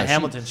one. Yeah, Linda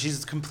Hamilton.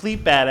 She's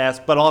complete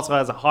badass, but also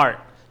has a heart.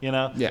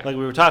 Like we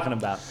were talking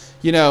about.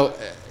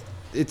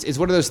 It's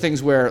one of those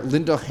things where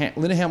Linda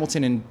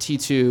Hamilton in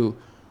T2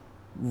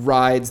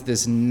 rides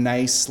this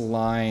nice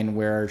line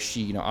where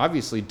she,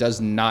 obviously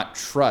does not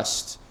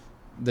trust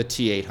the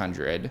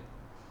T-800,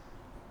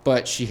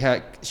 but she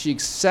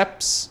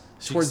accepts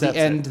towards the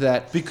end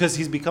that because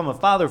he's become a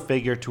father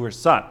figure to her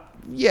son.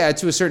 Yeah,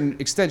 to a certain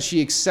extent,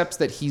 she accepts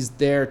that he's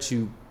there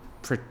to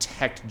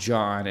protect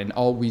John and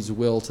always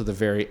will to the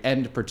very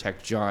end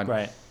protect John.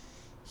 Right.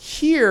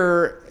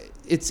 Here,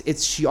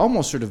 it's she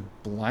almost sort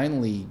of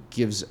blindly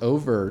gives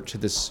over to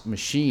this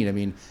machine. I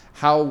mean,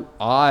 how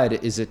odd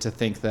is it to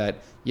think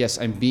that, yes,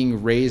 I'm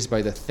being raised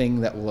by the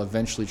thing that will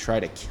eventually try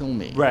to kill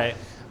me? Right.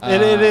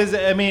 It is.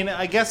 I mean,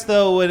 I guess,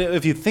 though,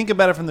 if you think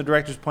about it from the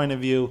director's point of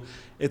view,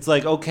 it's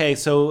like, okay,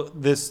 so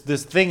this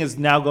thing is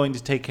now going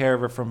to take care of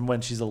her from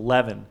when she's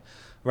 11,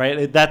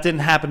 right? That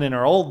didn't happen in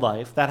her old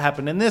life. That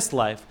happened in this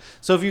life.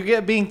 So if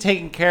you're being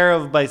taken care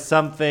of by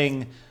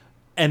something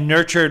and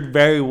nurtured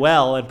very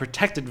well and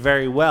protected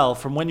very well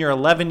from when you're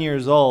 11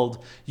 years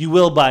old, you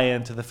will buy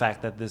into the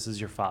fact that this is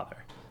your father.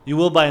 You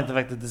will buy into the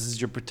fact that this is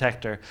your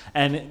protector.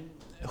 And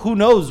who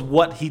knows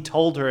what he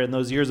told her in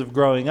those years of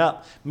growing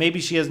up. Maybe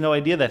she has no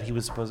idea that he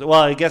was supposed to.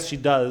 Well, I guess she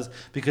does,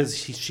 because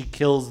she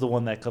kills the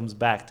one that comes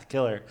back to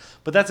kill her.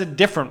 But that's a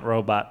different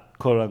robot,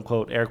 quote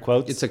unquote, air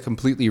quotes. It's a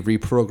completely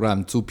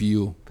reprogrammed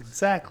CPU.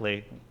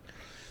 Exactly.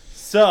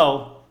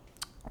 So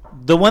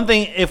the one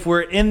thing, if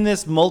we're in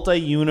this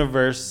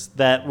multi-universe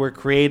that we're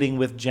creating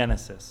with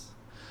Genesis,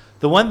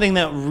 the one thing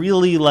that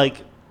really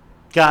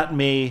got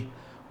me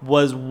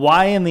was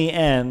why in the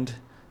end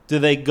do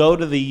they go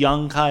to the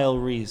young Kyle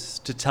Reese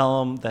to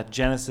tell him that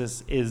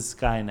Genesis is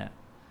Skynet?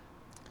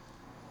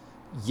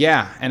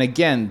 Yeah, and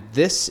again,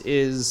 this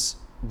is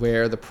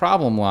where the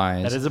problem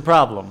lies. That is a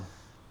problem.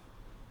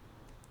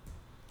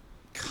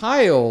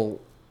 Kyle,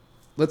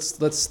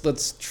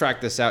 let's track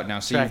this out now.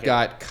 So you've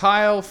got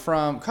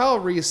Kyle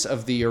Reese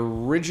of the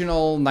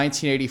original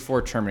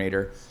 1984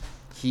 Terminator.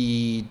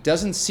 He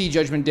doesn't see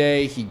Judgment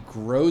Day. He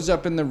grows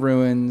up in the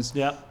ruins.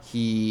 Yep.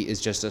 He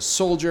is just a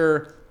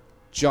soldier.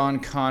 John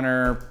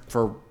Connor,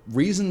 for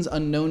reasons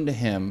unknown to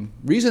him,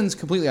 reasons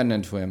completely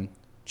unknown to him,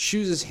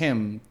 chooses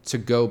him to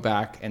go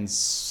back and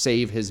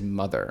save his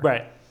mother.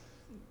 Right.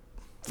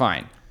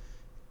 Fine.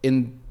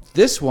 In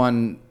this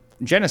one,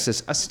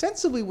 Genesis,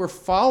 ostensibly we're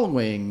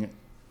following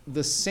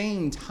the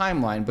same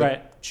timeline,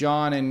 but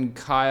John and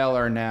Kyle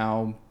are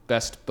now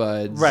best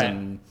buds. Right.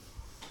 And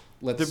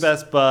they're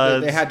best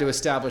buds. They had to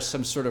establish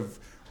some sort of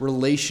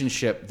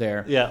relationship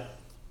there. Yeah.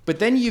 But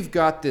then you've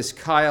got this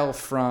Kyle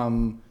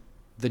from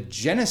the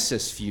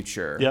Genesis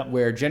future,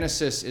 where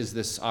Genesis is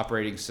this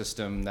operating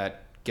system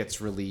that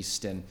gets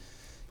released and,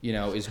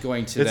 is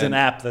going to. It's an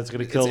app that's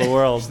going to kill the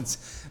world.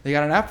 They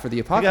got an app for the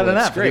apocalypse. They got an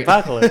app for the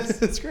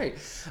apocalypse. It's great.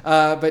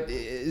 But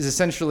is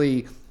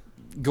essentially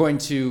going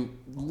to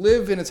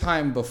live in a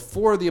time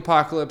before the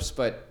apocalypse,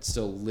 but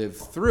still live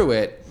through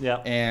it.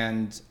 Yeah.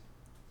 And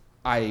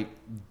I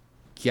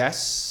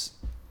guess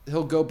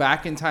he'll go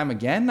back in time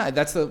again.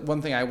 That's the one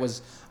thing I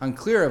was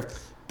unclear of.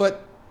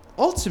 But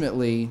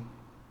ultimately,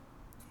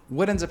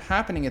 what ends up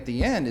happening at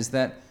the end is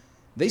that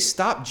they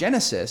stop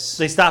Genesis.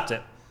 They stopped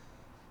it.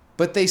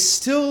 But they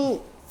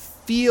still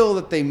feel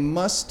that they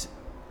must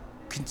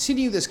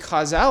continue this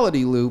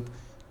causality loop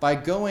by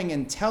going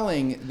and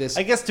telling this.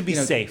 I guess to be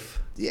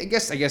safe. I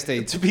guess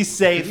they to be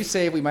safe. To be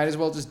safe, we might as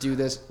well just do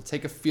this. We'll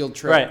take a field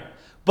trip. Right.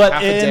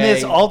 But in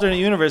this alternate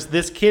universe,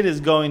 this kid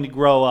is going to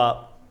grow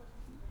up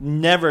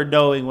never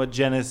knowing what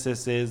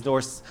Genesis is,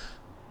 or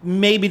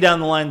maybe down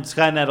the line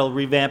Skynet will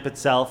revamp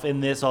itself in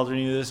this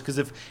alternate universe, because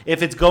if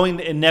it's going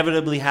to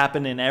inevitably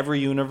happen in every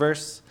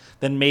universe,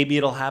 then maybe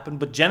it'll happen,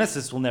 but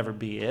Genesis will never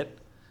be it.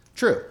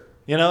 True.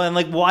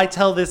 And why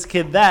tell this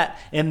kid that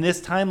in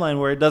this timeline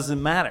where it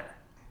doesn't matter?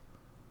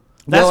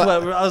 That's what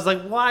I was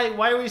like,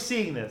 why are we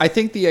seeing this? I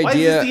think the idea, why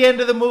is this the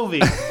end of the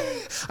movie?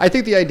 I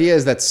think the idea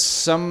is that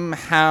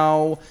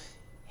somehow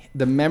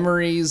the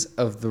memories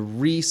of the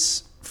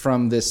Reese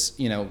from this,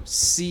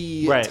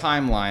 C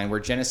timeline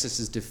where Genesis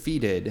is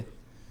defeated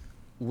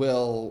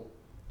will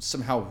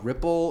somehow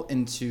ripple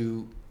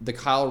into the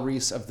Kyle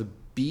Reese of the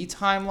B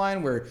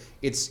timeline, where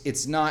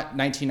it's not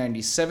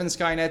 1997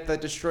 Skynet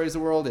that destroys the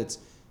world, it's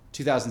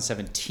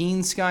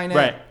 2017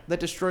 Skynet that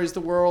destroys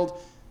the world.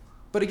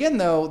 But again,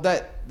 though,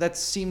 that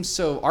seems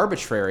so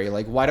arbitrary.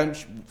 Like, why don't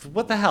you,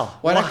 what the hell?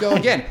 Why not go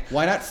again?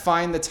 Why not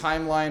find the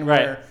timeline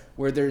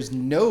where there's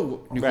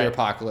no nuclear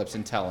apocalypse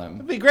and tell him?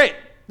 That'd be great.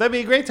 That'd be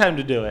a great time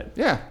to do it.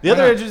 Yeah. The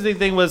other interesting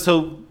thing was,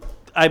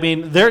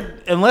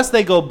 unless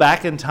they go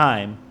back in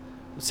time,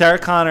 Sarah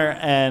Connor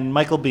and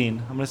Michael Biehn,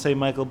 I'm going to say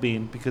Michael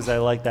Biehn because I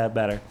like that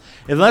better.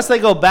 Unless they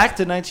go back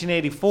to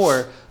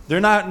 1984, they're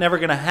never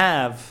going to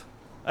have,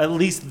 at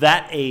least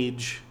that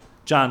age,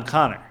 John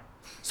Connor.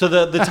 So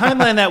the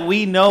timeline that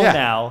we know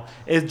now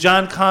is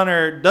John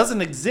Connor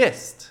doesn't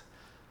exist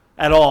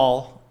at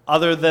all,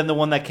 other than the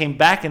one that came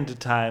back into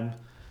time.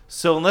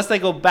 So unless they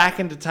go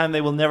back into time,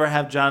 they will never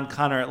have John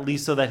Connor, at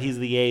least so that he's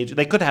the age.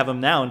 They could have him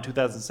now in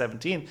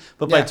 2017,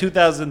 but by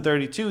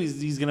 2032,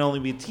 he's going to only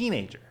be a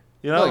teenager.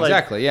 You know,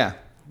 exactly, yeah.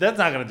 That's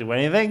not going to do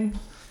anything.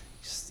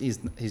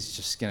 He's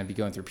just going to be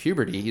going through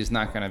puberty. He's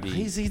not going to be...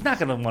 He's not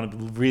going to want to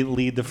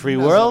lead the free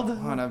world.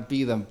 Want to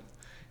be the...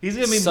 He's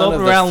going to be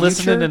moping around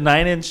listening to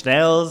Nine Inch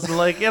Nails.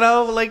 Like, you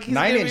know, like... He's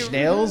Nine Inch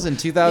Nails in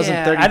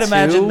 2032? Yeah, I'd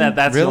imagine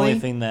that's the only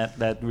thing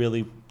that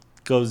really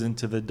goes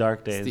into the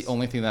dark days. It's the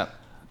only thing that...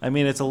 I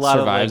mean, it's a lot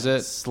of like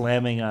it.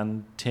 slamming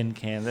on tin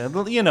cans.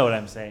 You know what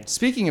I'm saying.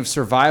 Speaking of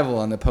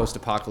survival and the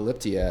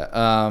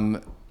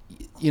post-apocalyptia,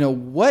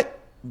 what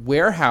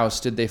warehouse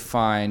did they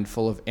find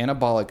full of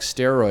anabolic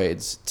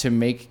steroids to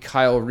make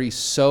Kyle Reese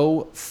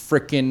so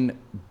freaking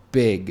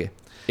big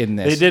in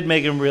this? They did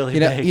make him really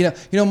big.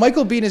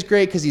 Michael Biehn is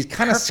great because he's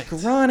kind of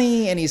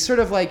scrawny and he's sort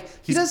of like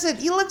he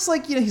looks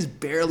like he's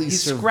barely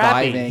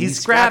surviving.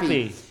 He's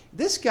scrappy.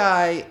 This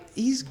guy,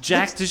 he's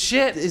jacked to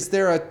shit. Is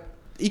there a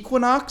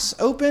Equinox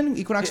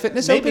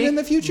Fitness open in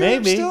the future?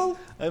 Maybe. Still?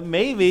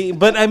 Maybe.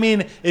 But I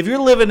mean, if you're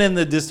living in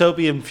the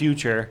dystopian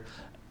future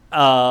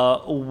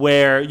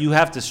where you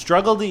have to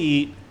struggle to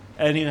eat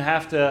and you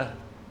have to...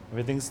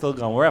 Everything's still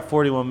going. We're at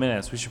 41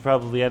 minutes. We should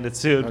probably end it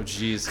soon. Oh,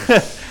 jeez.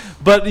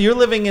 But you're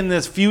living in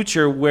this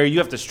future where you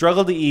have to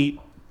struggle to eat.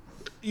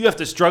 You have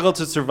to struggle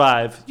to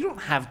survive. You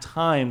don't have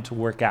time to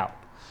work out.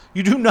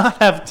 You do not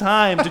have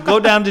time to go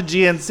down to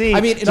GNC.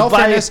 I mean, in all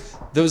fairness,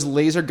 those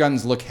laser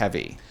guns look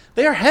heavy.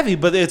 They are heavy,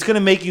 but it's going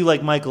to make you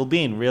like Michael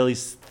Biehn, really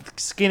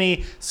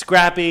skinny,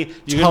 scrappy.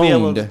 You're going to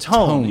be able to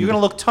tone. You're going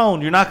to look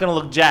toned. You're not going to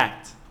look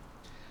jacked.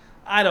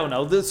 I don't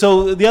know.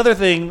 So the other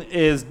thing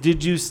is,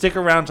 did you stick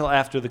around till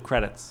after the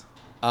credits?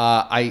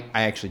 I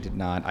actually did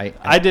not.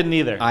 I didn't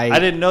either. I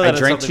didn't know that. I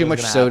drank too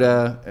much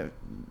soda.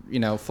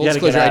 Full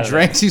disclosure, I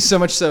drank so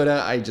much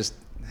soda. I just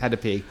had to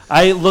pee.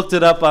 I looked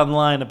it up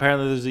online.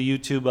 Apparently, there's a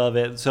YouTube of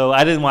it. So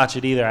I didn't watch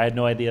it either. I had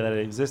no idea that it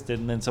existed.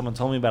 And then someone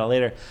told me about it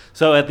later.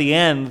 So at the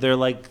end, they're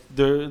like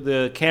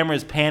the camera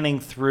is panning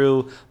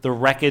through the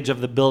wreckage of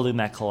the building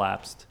that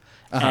collapsed,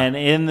 and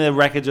in the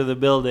wreckage of the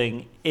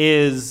building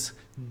is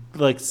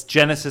like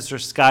Genesis or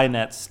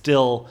Skynet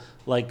still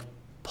like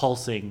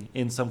pulsing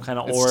in some kind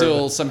of orb.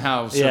 Still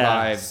somehow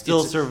survives.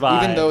 Yeah,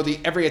 survives. Even though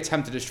every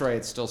attempt to destroy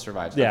it still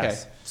survives.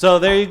 Yes. Okay. So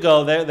there you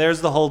go. There's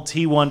the whole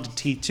T1 to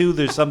T2.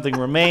 There's something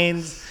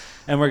remains,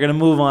 and we're going to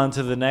move on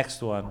to the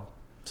next one.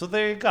 So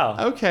there you go.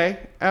 Okay.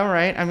 All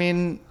right. I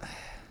mean...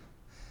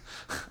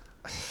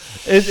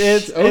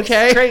 It's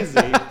crazy.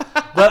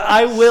 But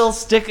I will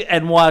stick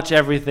and watch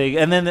everything.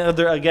 And then,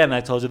 again,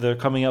 I told you they're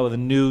coming out with a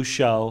new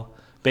show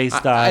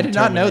based on I did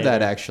not know Terminator.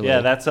 that, actually.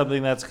 Yeah, that's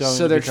something that's going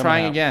So to they're be coming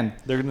trying out. again.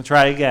 They're going to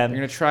try again. They're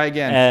going to try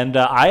again. And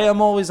I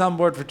am always on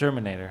board for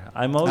Terminator.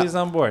 I'm always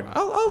on board.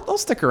 I'll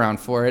stick around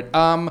for it.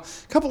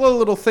 Couple of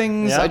little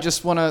things I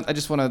just want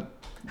to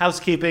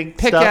housekeeping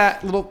pick stuff.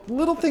 at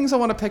little things I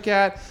want to pick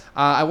at.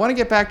 I want to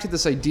get back to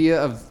this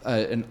idea of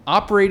an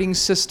operating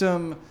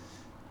system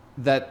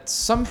that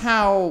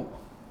somehow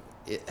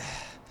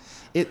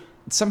it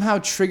somehow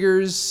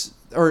triggers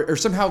or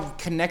somehow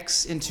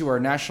connects into our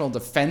national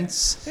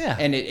defense. Yeah.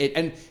 And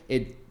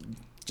it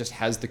just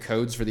has the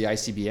codes for the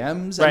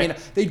ICBMs. Right. I mean,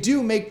 they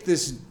do make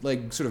this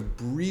like sort of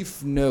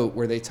brief note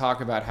where they talk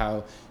about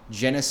how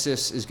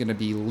Genesis is going to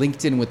be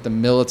linked in with the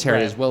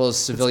military as well as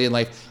civilian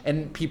life,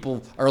 and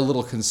people are a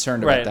little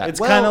concerned about that. It's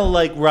kind of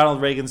like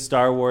Ronald Reagan's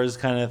Star Wars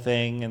kind of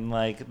thing, and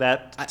like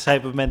that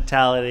type of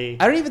mentality.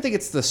 I don't even think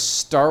it's the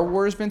Star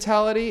Wars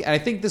mentality, and I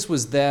think this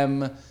was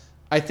them.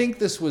 I think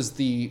this was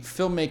the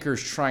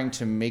filmmakers trying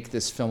to make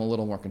this film a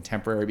little more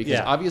contemporary, because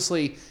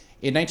obviously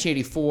in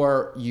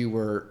 1984 it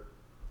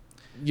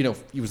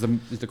was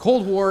the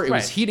Cold War. It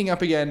was heating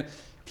up again.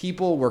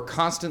 People were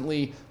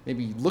constantly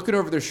maybe looking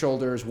over their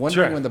shoulders,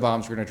 wondering when the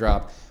bombs were going to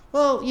drop.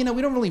 Well, we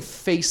don't really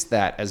face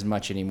that as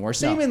much anymore.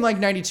 Same in like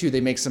 92, they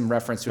make some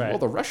reference to, well,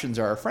 the Russians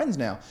are our friends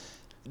now.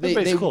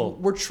 They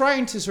were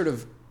trying to sort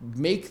of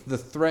make the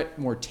threat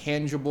more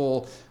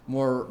tangible,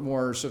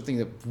 more something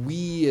that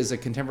we as a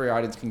contemporary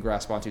audience can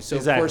grasp onto. So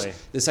of course,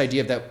 this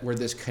idea of that we're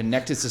this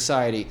connected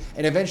society,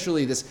 and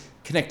eventually this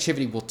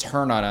connectivity will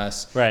turn on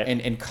us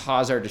and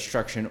cause our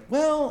destruction.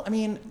 Well, I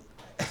mean,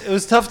 it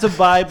was tough to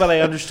buy, but I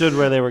understood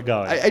where they were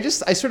going.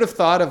 I sort of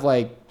thought of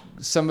like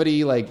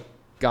somebody like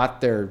got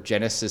their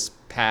Genesis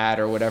pad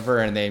or whatever,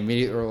 and they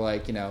immediately were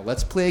like,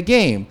 let's play a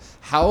game.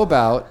 How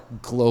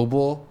about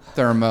global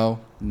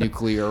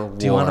thermonuclear war?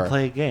 Do you want to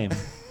play a game?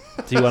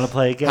 Do you want to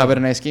play a game? How about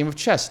a nice game of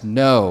chess?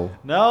 No,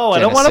 I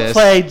don't want to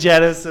play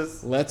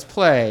Genesis. Let's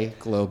play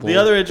global. The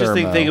other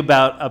interesting thing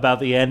about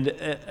the end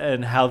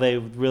and how they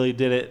really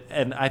did it,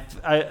 and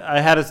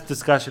I had a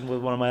discussion with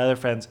one of my other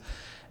friends,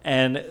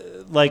 and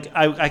like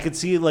I could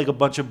see like a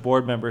bunch of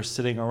board members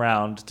sitting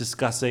around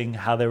discussing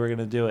how they were going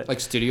to do it, like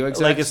studio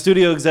execs, like a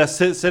studio exec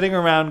sitting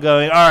around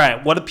going, all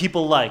right, what do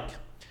people like?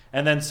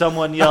 And then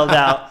someone yelled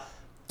out,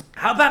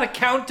 how about a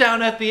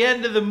countdown at the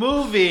end of the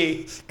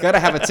movie? Gotta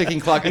have a ticking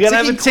clock. You gotta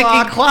have a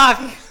ticking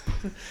clock.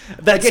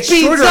 That It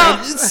speeds shorter.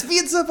 up. It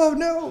speeds up. Oh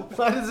no!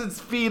 Why does it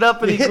speed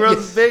up and he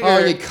grows bigger? Oh,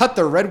 you cut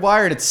the red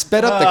wire and it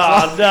sped up the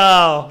Oh clock.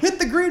 no! Hit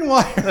the green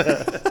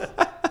wire.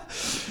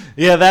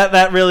 Yeah,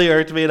 that really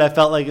irked me, and I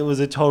felt like it was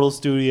a total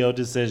studio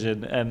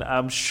decision. And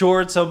I'm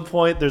sure at some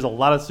point there's a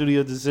lot of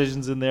studio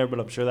decisions in there, but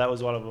I'm sure that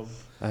was one of them.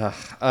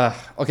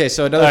 Okay,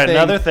 so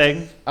Another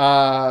thing.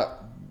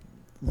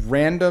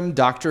 Random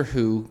Doctor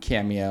Who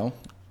cameo.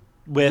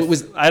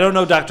 I don't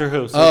know Doctor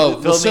Who.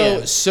 So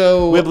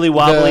so wibbly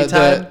wobbly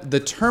time. The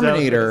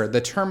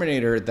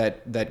Terminator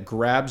that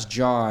grabs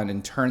John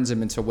and turns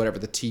him into whatever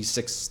the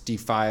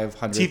T6500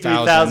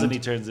 T3000 he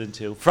turns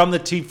into from the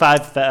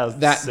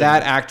T5000.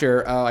 That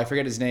actor, I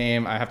forget his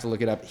name. I have to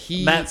look it up.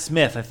 Matt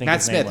Smith, I think.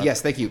 Matt Smith,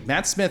 yes, thank you.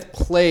 Matt Smith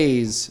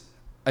plays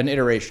an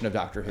iteration of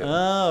Doctor Who.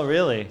 Oh,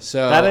 really?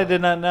 So that I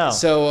did not know.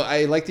 So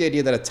I like the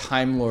idea that a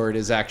Time Lord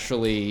is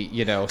actually,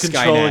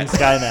 controlling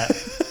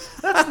Skynet.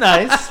 That's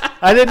nice.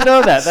 I didn't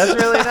know that. That's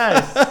really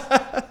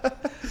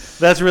nice.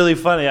 That's really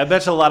funny. I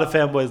bet you a lot of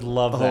fanboys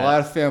love that. A lot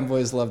of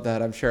fanboys love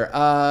that, I'm sure.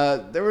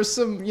 There were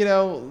some,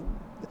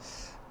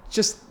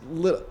 just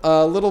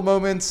little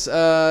moments.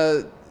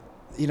 There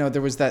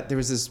was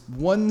this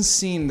one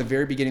scene in the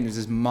very beginning. There's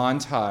this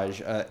montage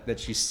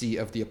that you see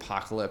of the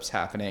apocalypse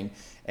happening,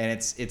 and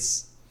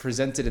it's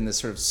presented in this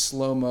sort of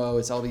slow-mo.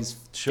 It's all these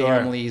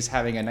families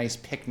having a nice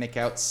picnic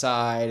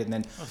outside, and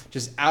then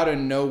just out of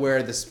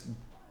nowhere, this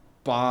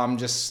bomb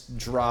just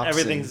drops.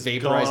 Everything's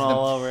and vaporizes going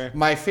all them. over.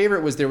 My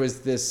favorite was there was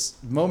this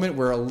moment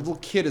where a little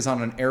kid is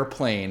on an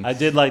airplane. I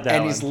did like that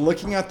and one. he's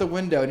looking out the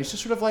window, and he's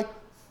just sort of like,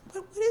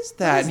 what is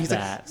that? What is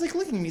and that? he's like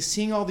looking, and he's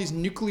seeing all these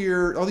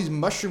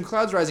mushroom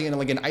clouds rising, and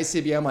like an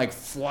ICBM like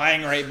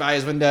flying right by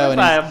his window.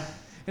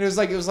 And it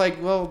was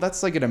like, well,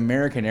 that's like an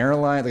American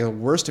airline, like the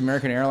worst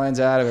American Airlines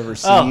ad I've ever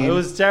seen. Oh, it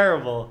was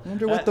terrible. I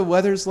wonder what the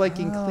weather's like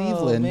in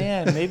Cleveland. Oh,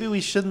 man, maybe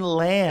we shouldn't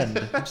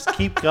land. Just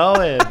keep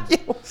going.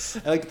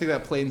 I like to think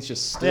that plane's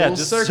just still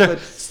just circling.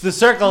 The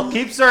circle.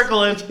 Keep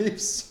circling. Keep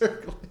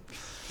circling.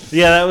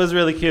 Yeah, that was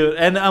really cute.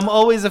 And I'm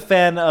always a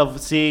fan of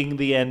seeing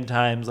the end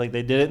times. Like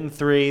they did it in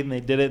 3, and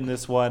they did it in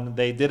this one.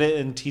 They did it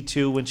in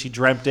T2 when she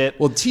dreamt it.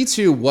 Well,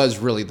 T2 was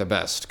really the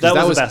best. That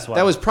was the best one.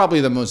 That was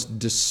probably the most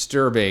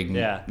disturbing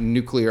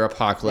nuclear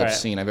apocalypse Right.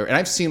 scene I've ever. And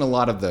I've seen a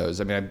lot of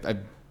those. I mean, I've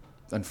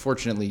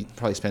unfortunately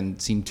probably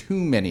seen too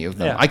many of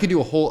them. Yeah. I could do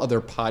a whole other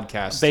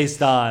podcast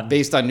based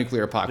on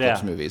nuclear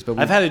apocalypse movies. But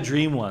I've had a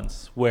dream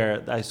once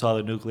where I saw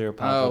the nuclear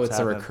apocalypse. It's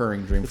a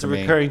recurring dream It's for a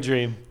me. recurring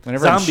dream.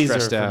 Whenever I'm Zombies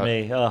stressed are out. for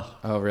me. Ugh.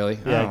 Oh, really?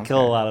 Yeah, I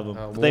kill a lot of them.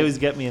 But they always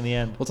get me in the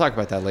end. We'll talk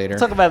about that later. We'll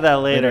talk about that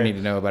later. We don't need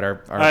to know about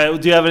our All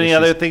right. Do you have any issues.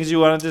 other things you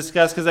want to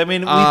discuss? Because I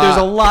mean, there's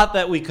a lot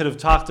that we could have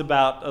talked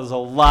about. There's a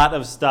lot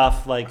of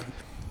stuff like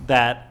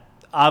that.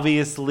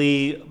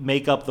 Obviously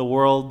make up the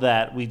world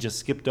that we just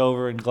skipped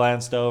over and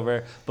glanced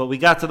over, but we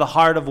got to the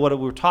heart of what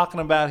we were talking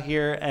about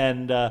here,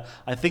 and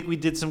I think we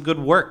did some good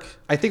work.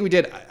 I think we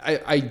did.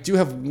 I do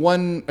have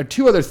one or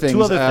two other things.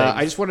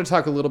 I just want to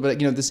talk a little bit.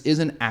 This is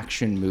an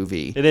action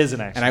movie. It is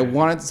an action and I movie.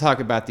 wanted to talk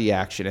about the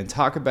action and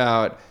talk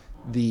about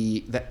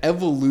the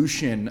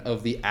evolution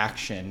of the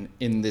action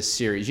in this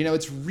series.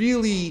 It's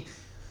really,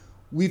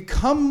 we've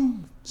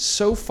come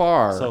so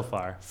far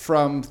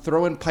from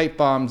throwing pipe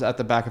bombs at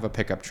the back of a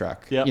pickup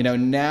truck. Yep.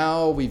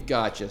 Now we've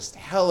got just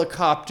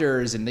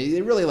helicopters, and they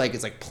really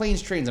it's like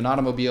planes, trains, and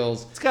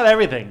automobiles. It's got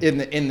everything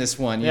in this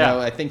one.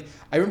 I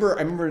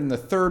remember in the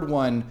third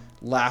one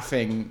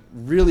laughing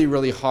really,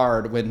 really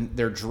hard when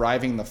they're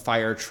driving the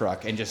fire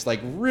truck and just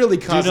really causing some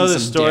damage. Do you know the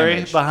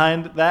story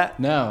behind that?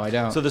 No, I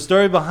don't. So the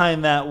story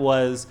behind that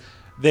was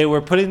they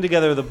were putting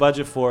together the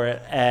budget for it,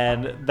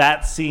 and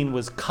that scene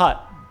was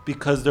cut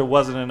because there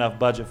wasn't enough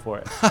budget for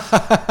it.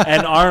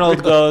 And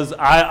Arnold goes,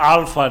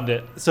 I'll fund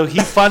it. So he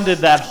funded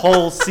that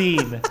whole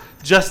scene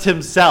just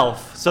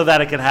himself so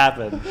that it could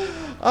happen.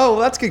 Oh, well,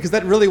 that's good, because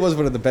that really was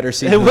one of the better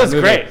scenes. It was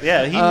great.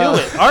 Yeah, he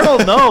knew it.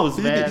 Arnold knows,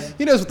 man.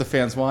 He knows what the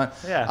fans want.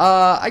 Yeah.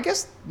 I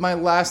guess my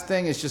last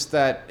thing is just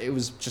that it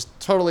was just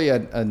totally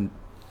a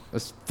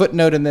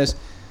footnote in this.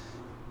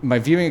 My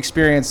viewing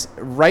experience,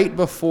 right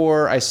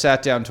before I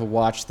sat down to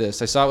watch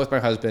this, I saw it with my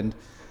husband,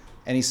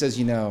 and he says,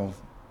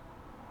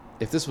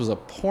 if this was a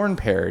porn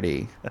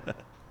parody,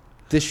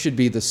 this should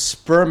be the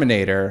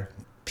Sperminator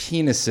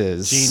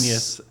penises.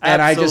 Genius.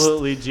 And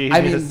Absolutely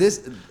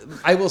genius.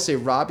 I will say,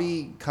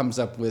 Robbie comes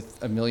up with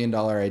 $1 million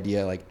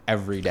idea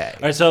every day.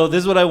 All right, so this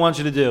is what I want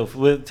you to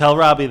do. Tell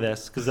Robbie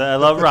this, because I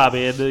love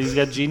Robbie, and he's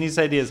got genius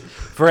ideas.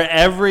 For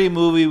every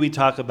movie we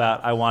talk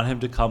about, I want him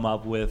to come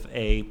up with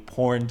a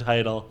porn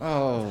title.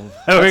 Oh,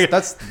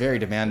 that's very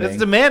demanding. It's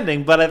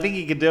demanding, but I think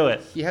he can do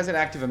it. He has an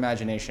active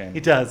imagination.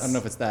 He does. I don't know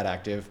if it's that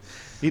active.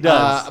 He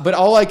does. But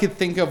all I could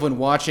think of when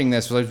watching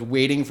this was I was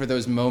waiting for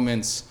those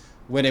moments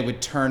when it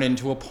would turn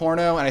into a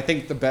porno. And I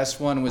think the best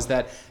one was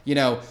that,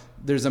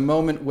 there's a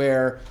moment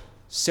where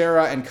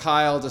Sarah and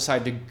Kyle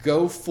decide to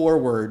go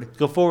forward in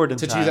to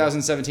time.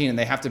 2017, and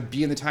they have to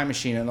be in the time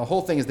machine. And the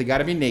whole thing is they got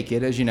to be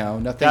naked, as you know.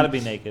 Nothing. Got to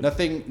be naked.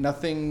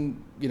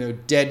 Nothing.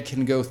 Dead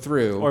can go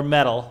through. Or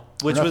metal.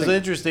 which was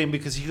interesting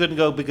because he couldn't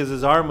go because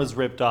his arm was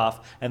ripped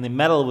off and the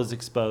metal was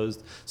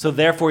exposed. So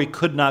therefore, he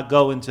could not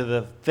go into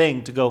the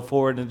thing to go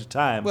forward into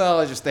time. Well,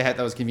 it's just that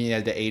was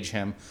convenient to age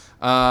him.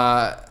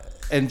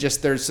 And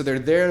just they're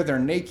there, they're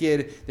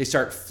naked, they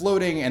start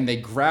floating, and they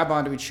grab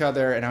onto each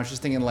other. And I was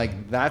just thinking,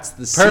 like, that's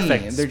the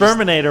perfect scene.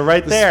 Sperminator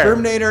right there.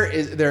 The Sperminator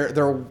is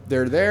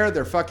they're there,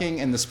 they're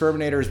fucking, and the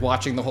Sperminator is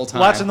watching the whole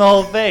time. Watching the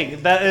whole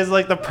thing. That is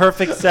like the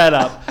perfect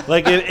setup.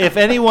 Like if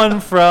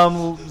anyone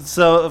from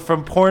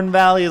Porn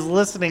Valley is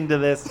listening to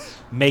this,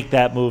 make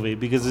that movie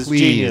because it's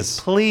genius.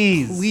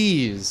 Please.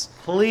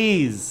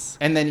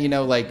 And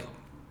then like,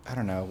 I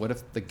don't know. What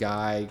if the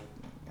guy?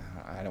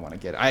 I don't want to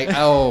get.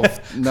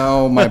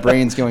 No, my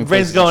brain's going.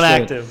 Brain's going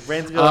active.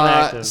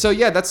 So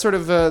yeah, that's sort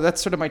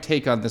of my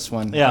take on this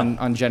one. Yeah.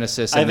 On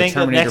Genesis. I And think the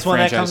Terminator the next one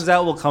franchise. that comes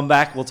out, we'll come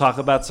back. We'll talk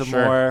about some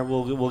Sure.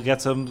 more. We'll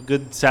get some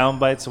good sound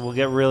bites, and we'll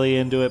get really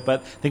into it.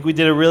 But I think we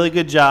did a really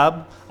good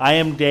job. I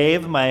am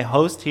Dave, my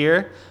host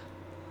here.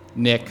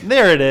 Nick.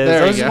 There it is.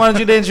 There I you just go. wanted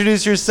you to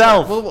introduce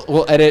yourself.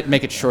 We'll edit,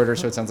 make it shorter,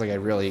 so it sounds like I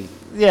really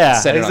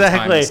said it on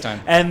time this time.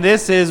 And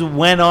this is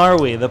When Are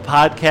We, the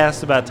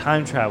podcast about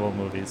time travel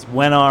movies.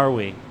 When are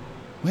we?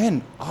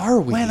 When are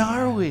we? When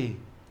are we?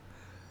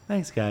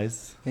 Thanks,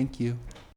 guys. Thank you.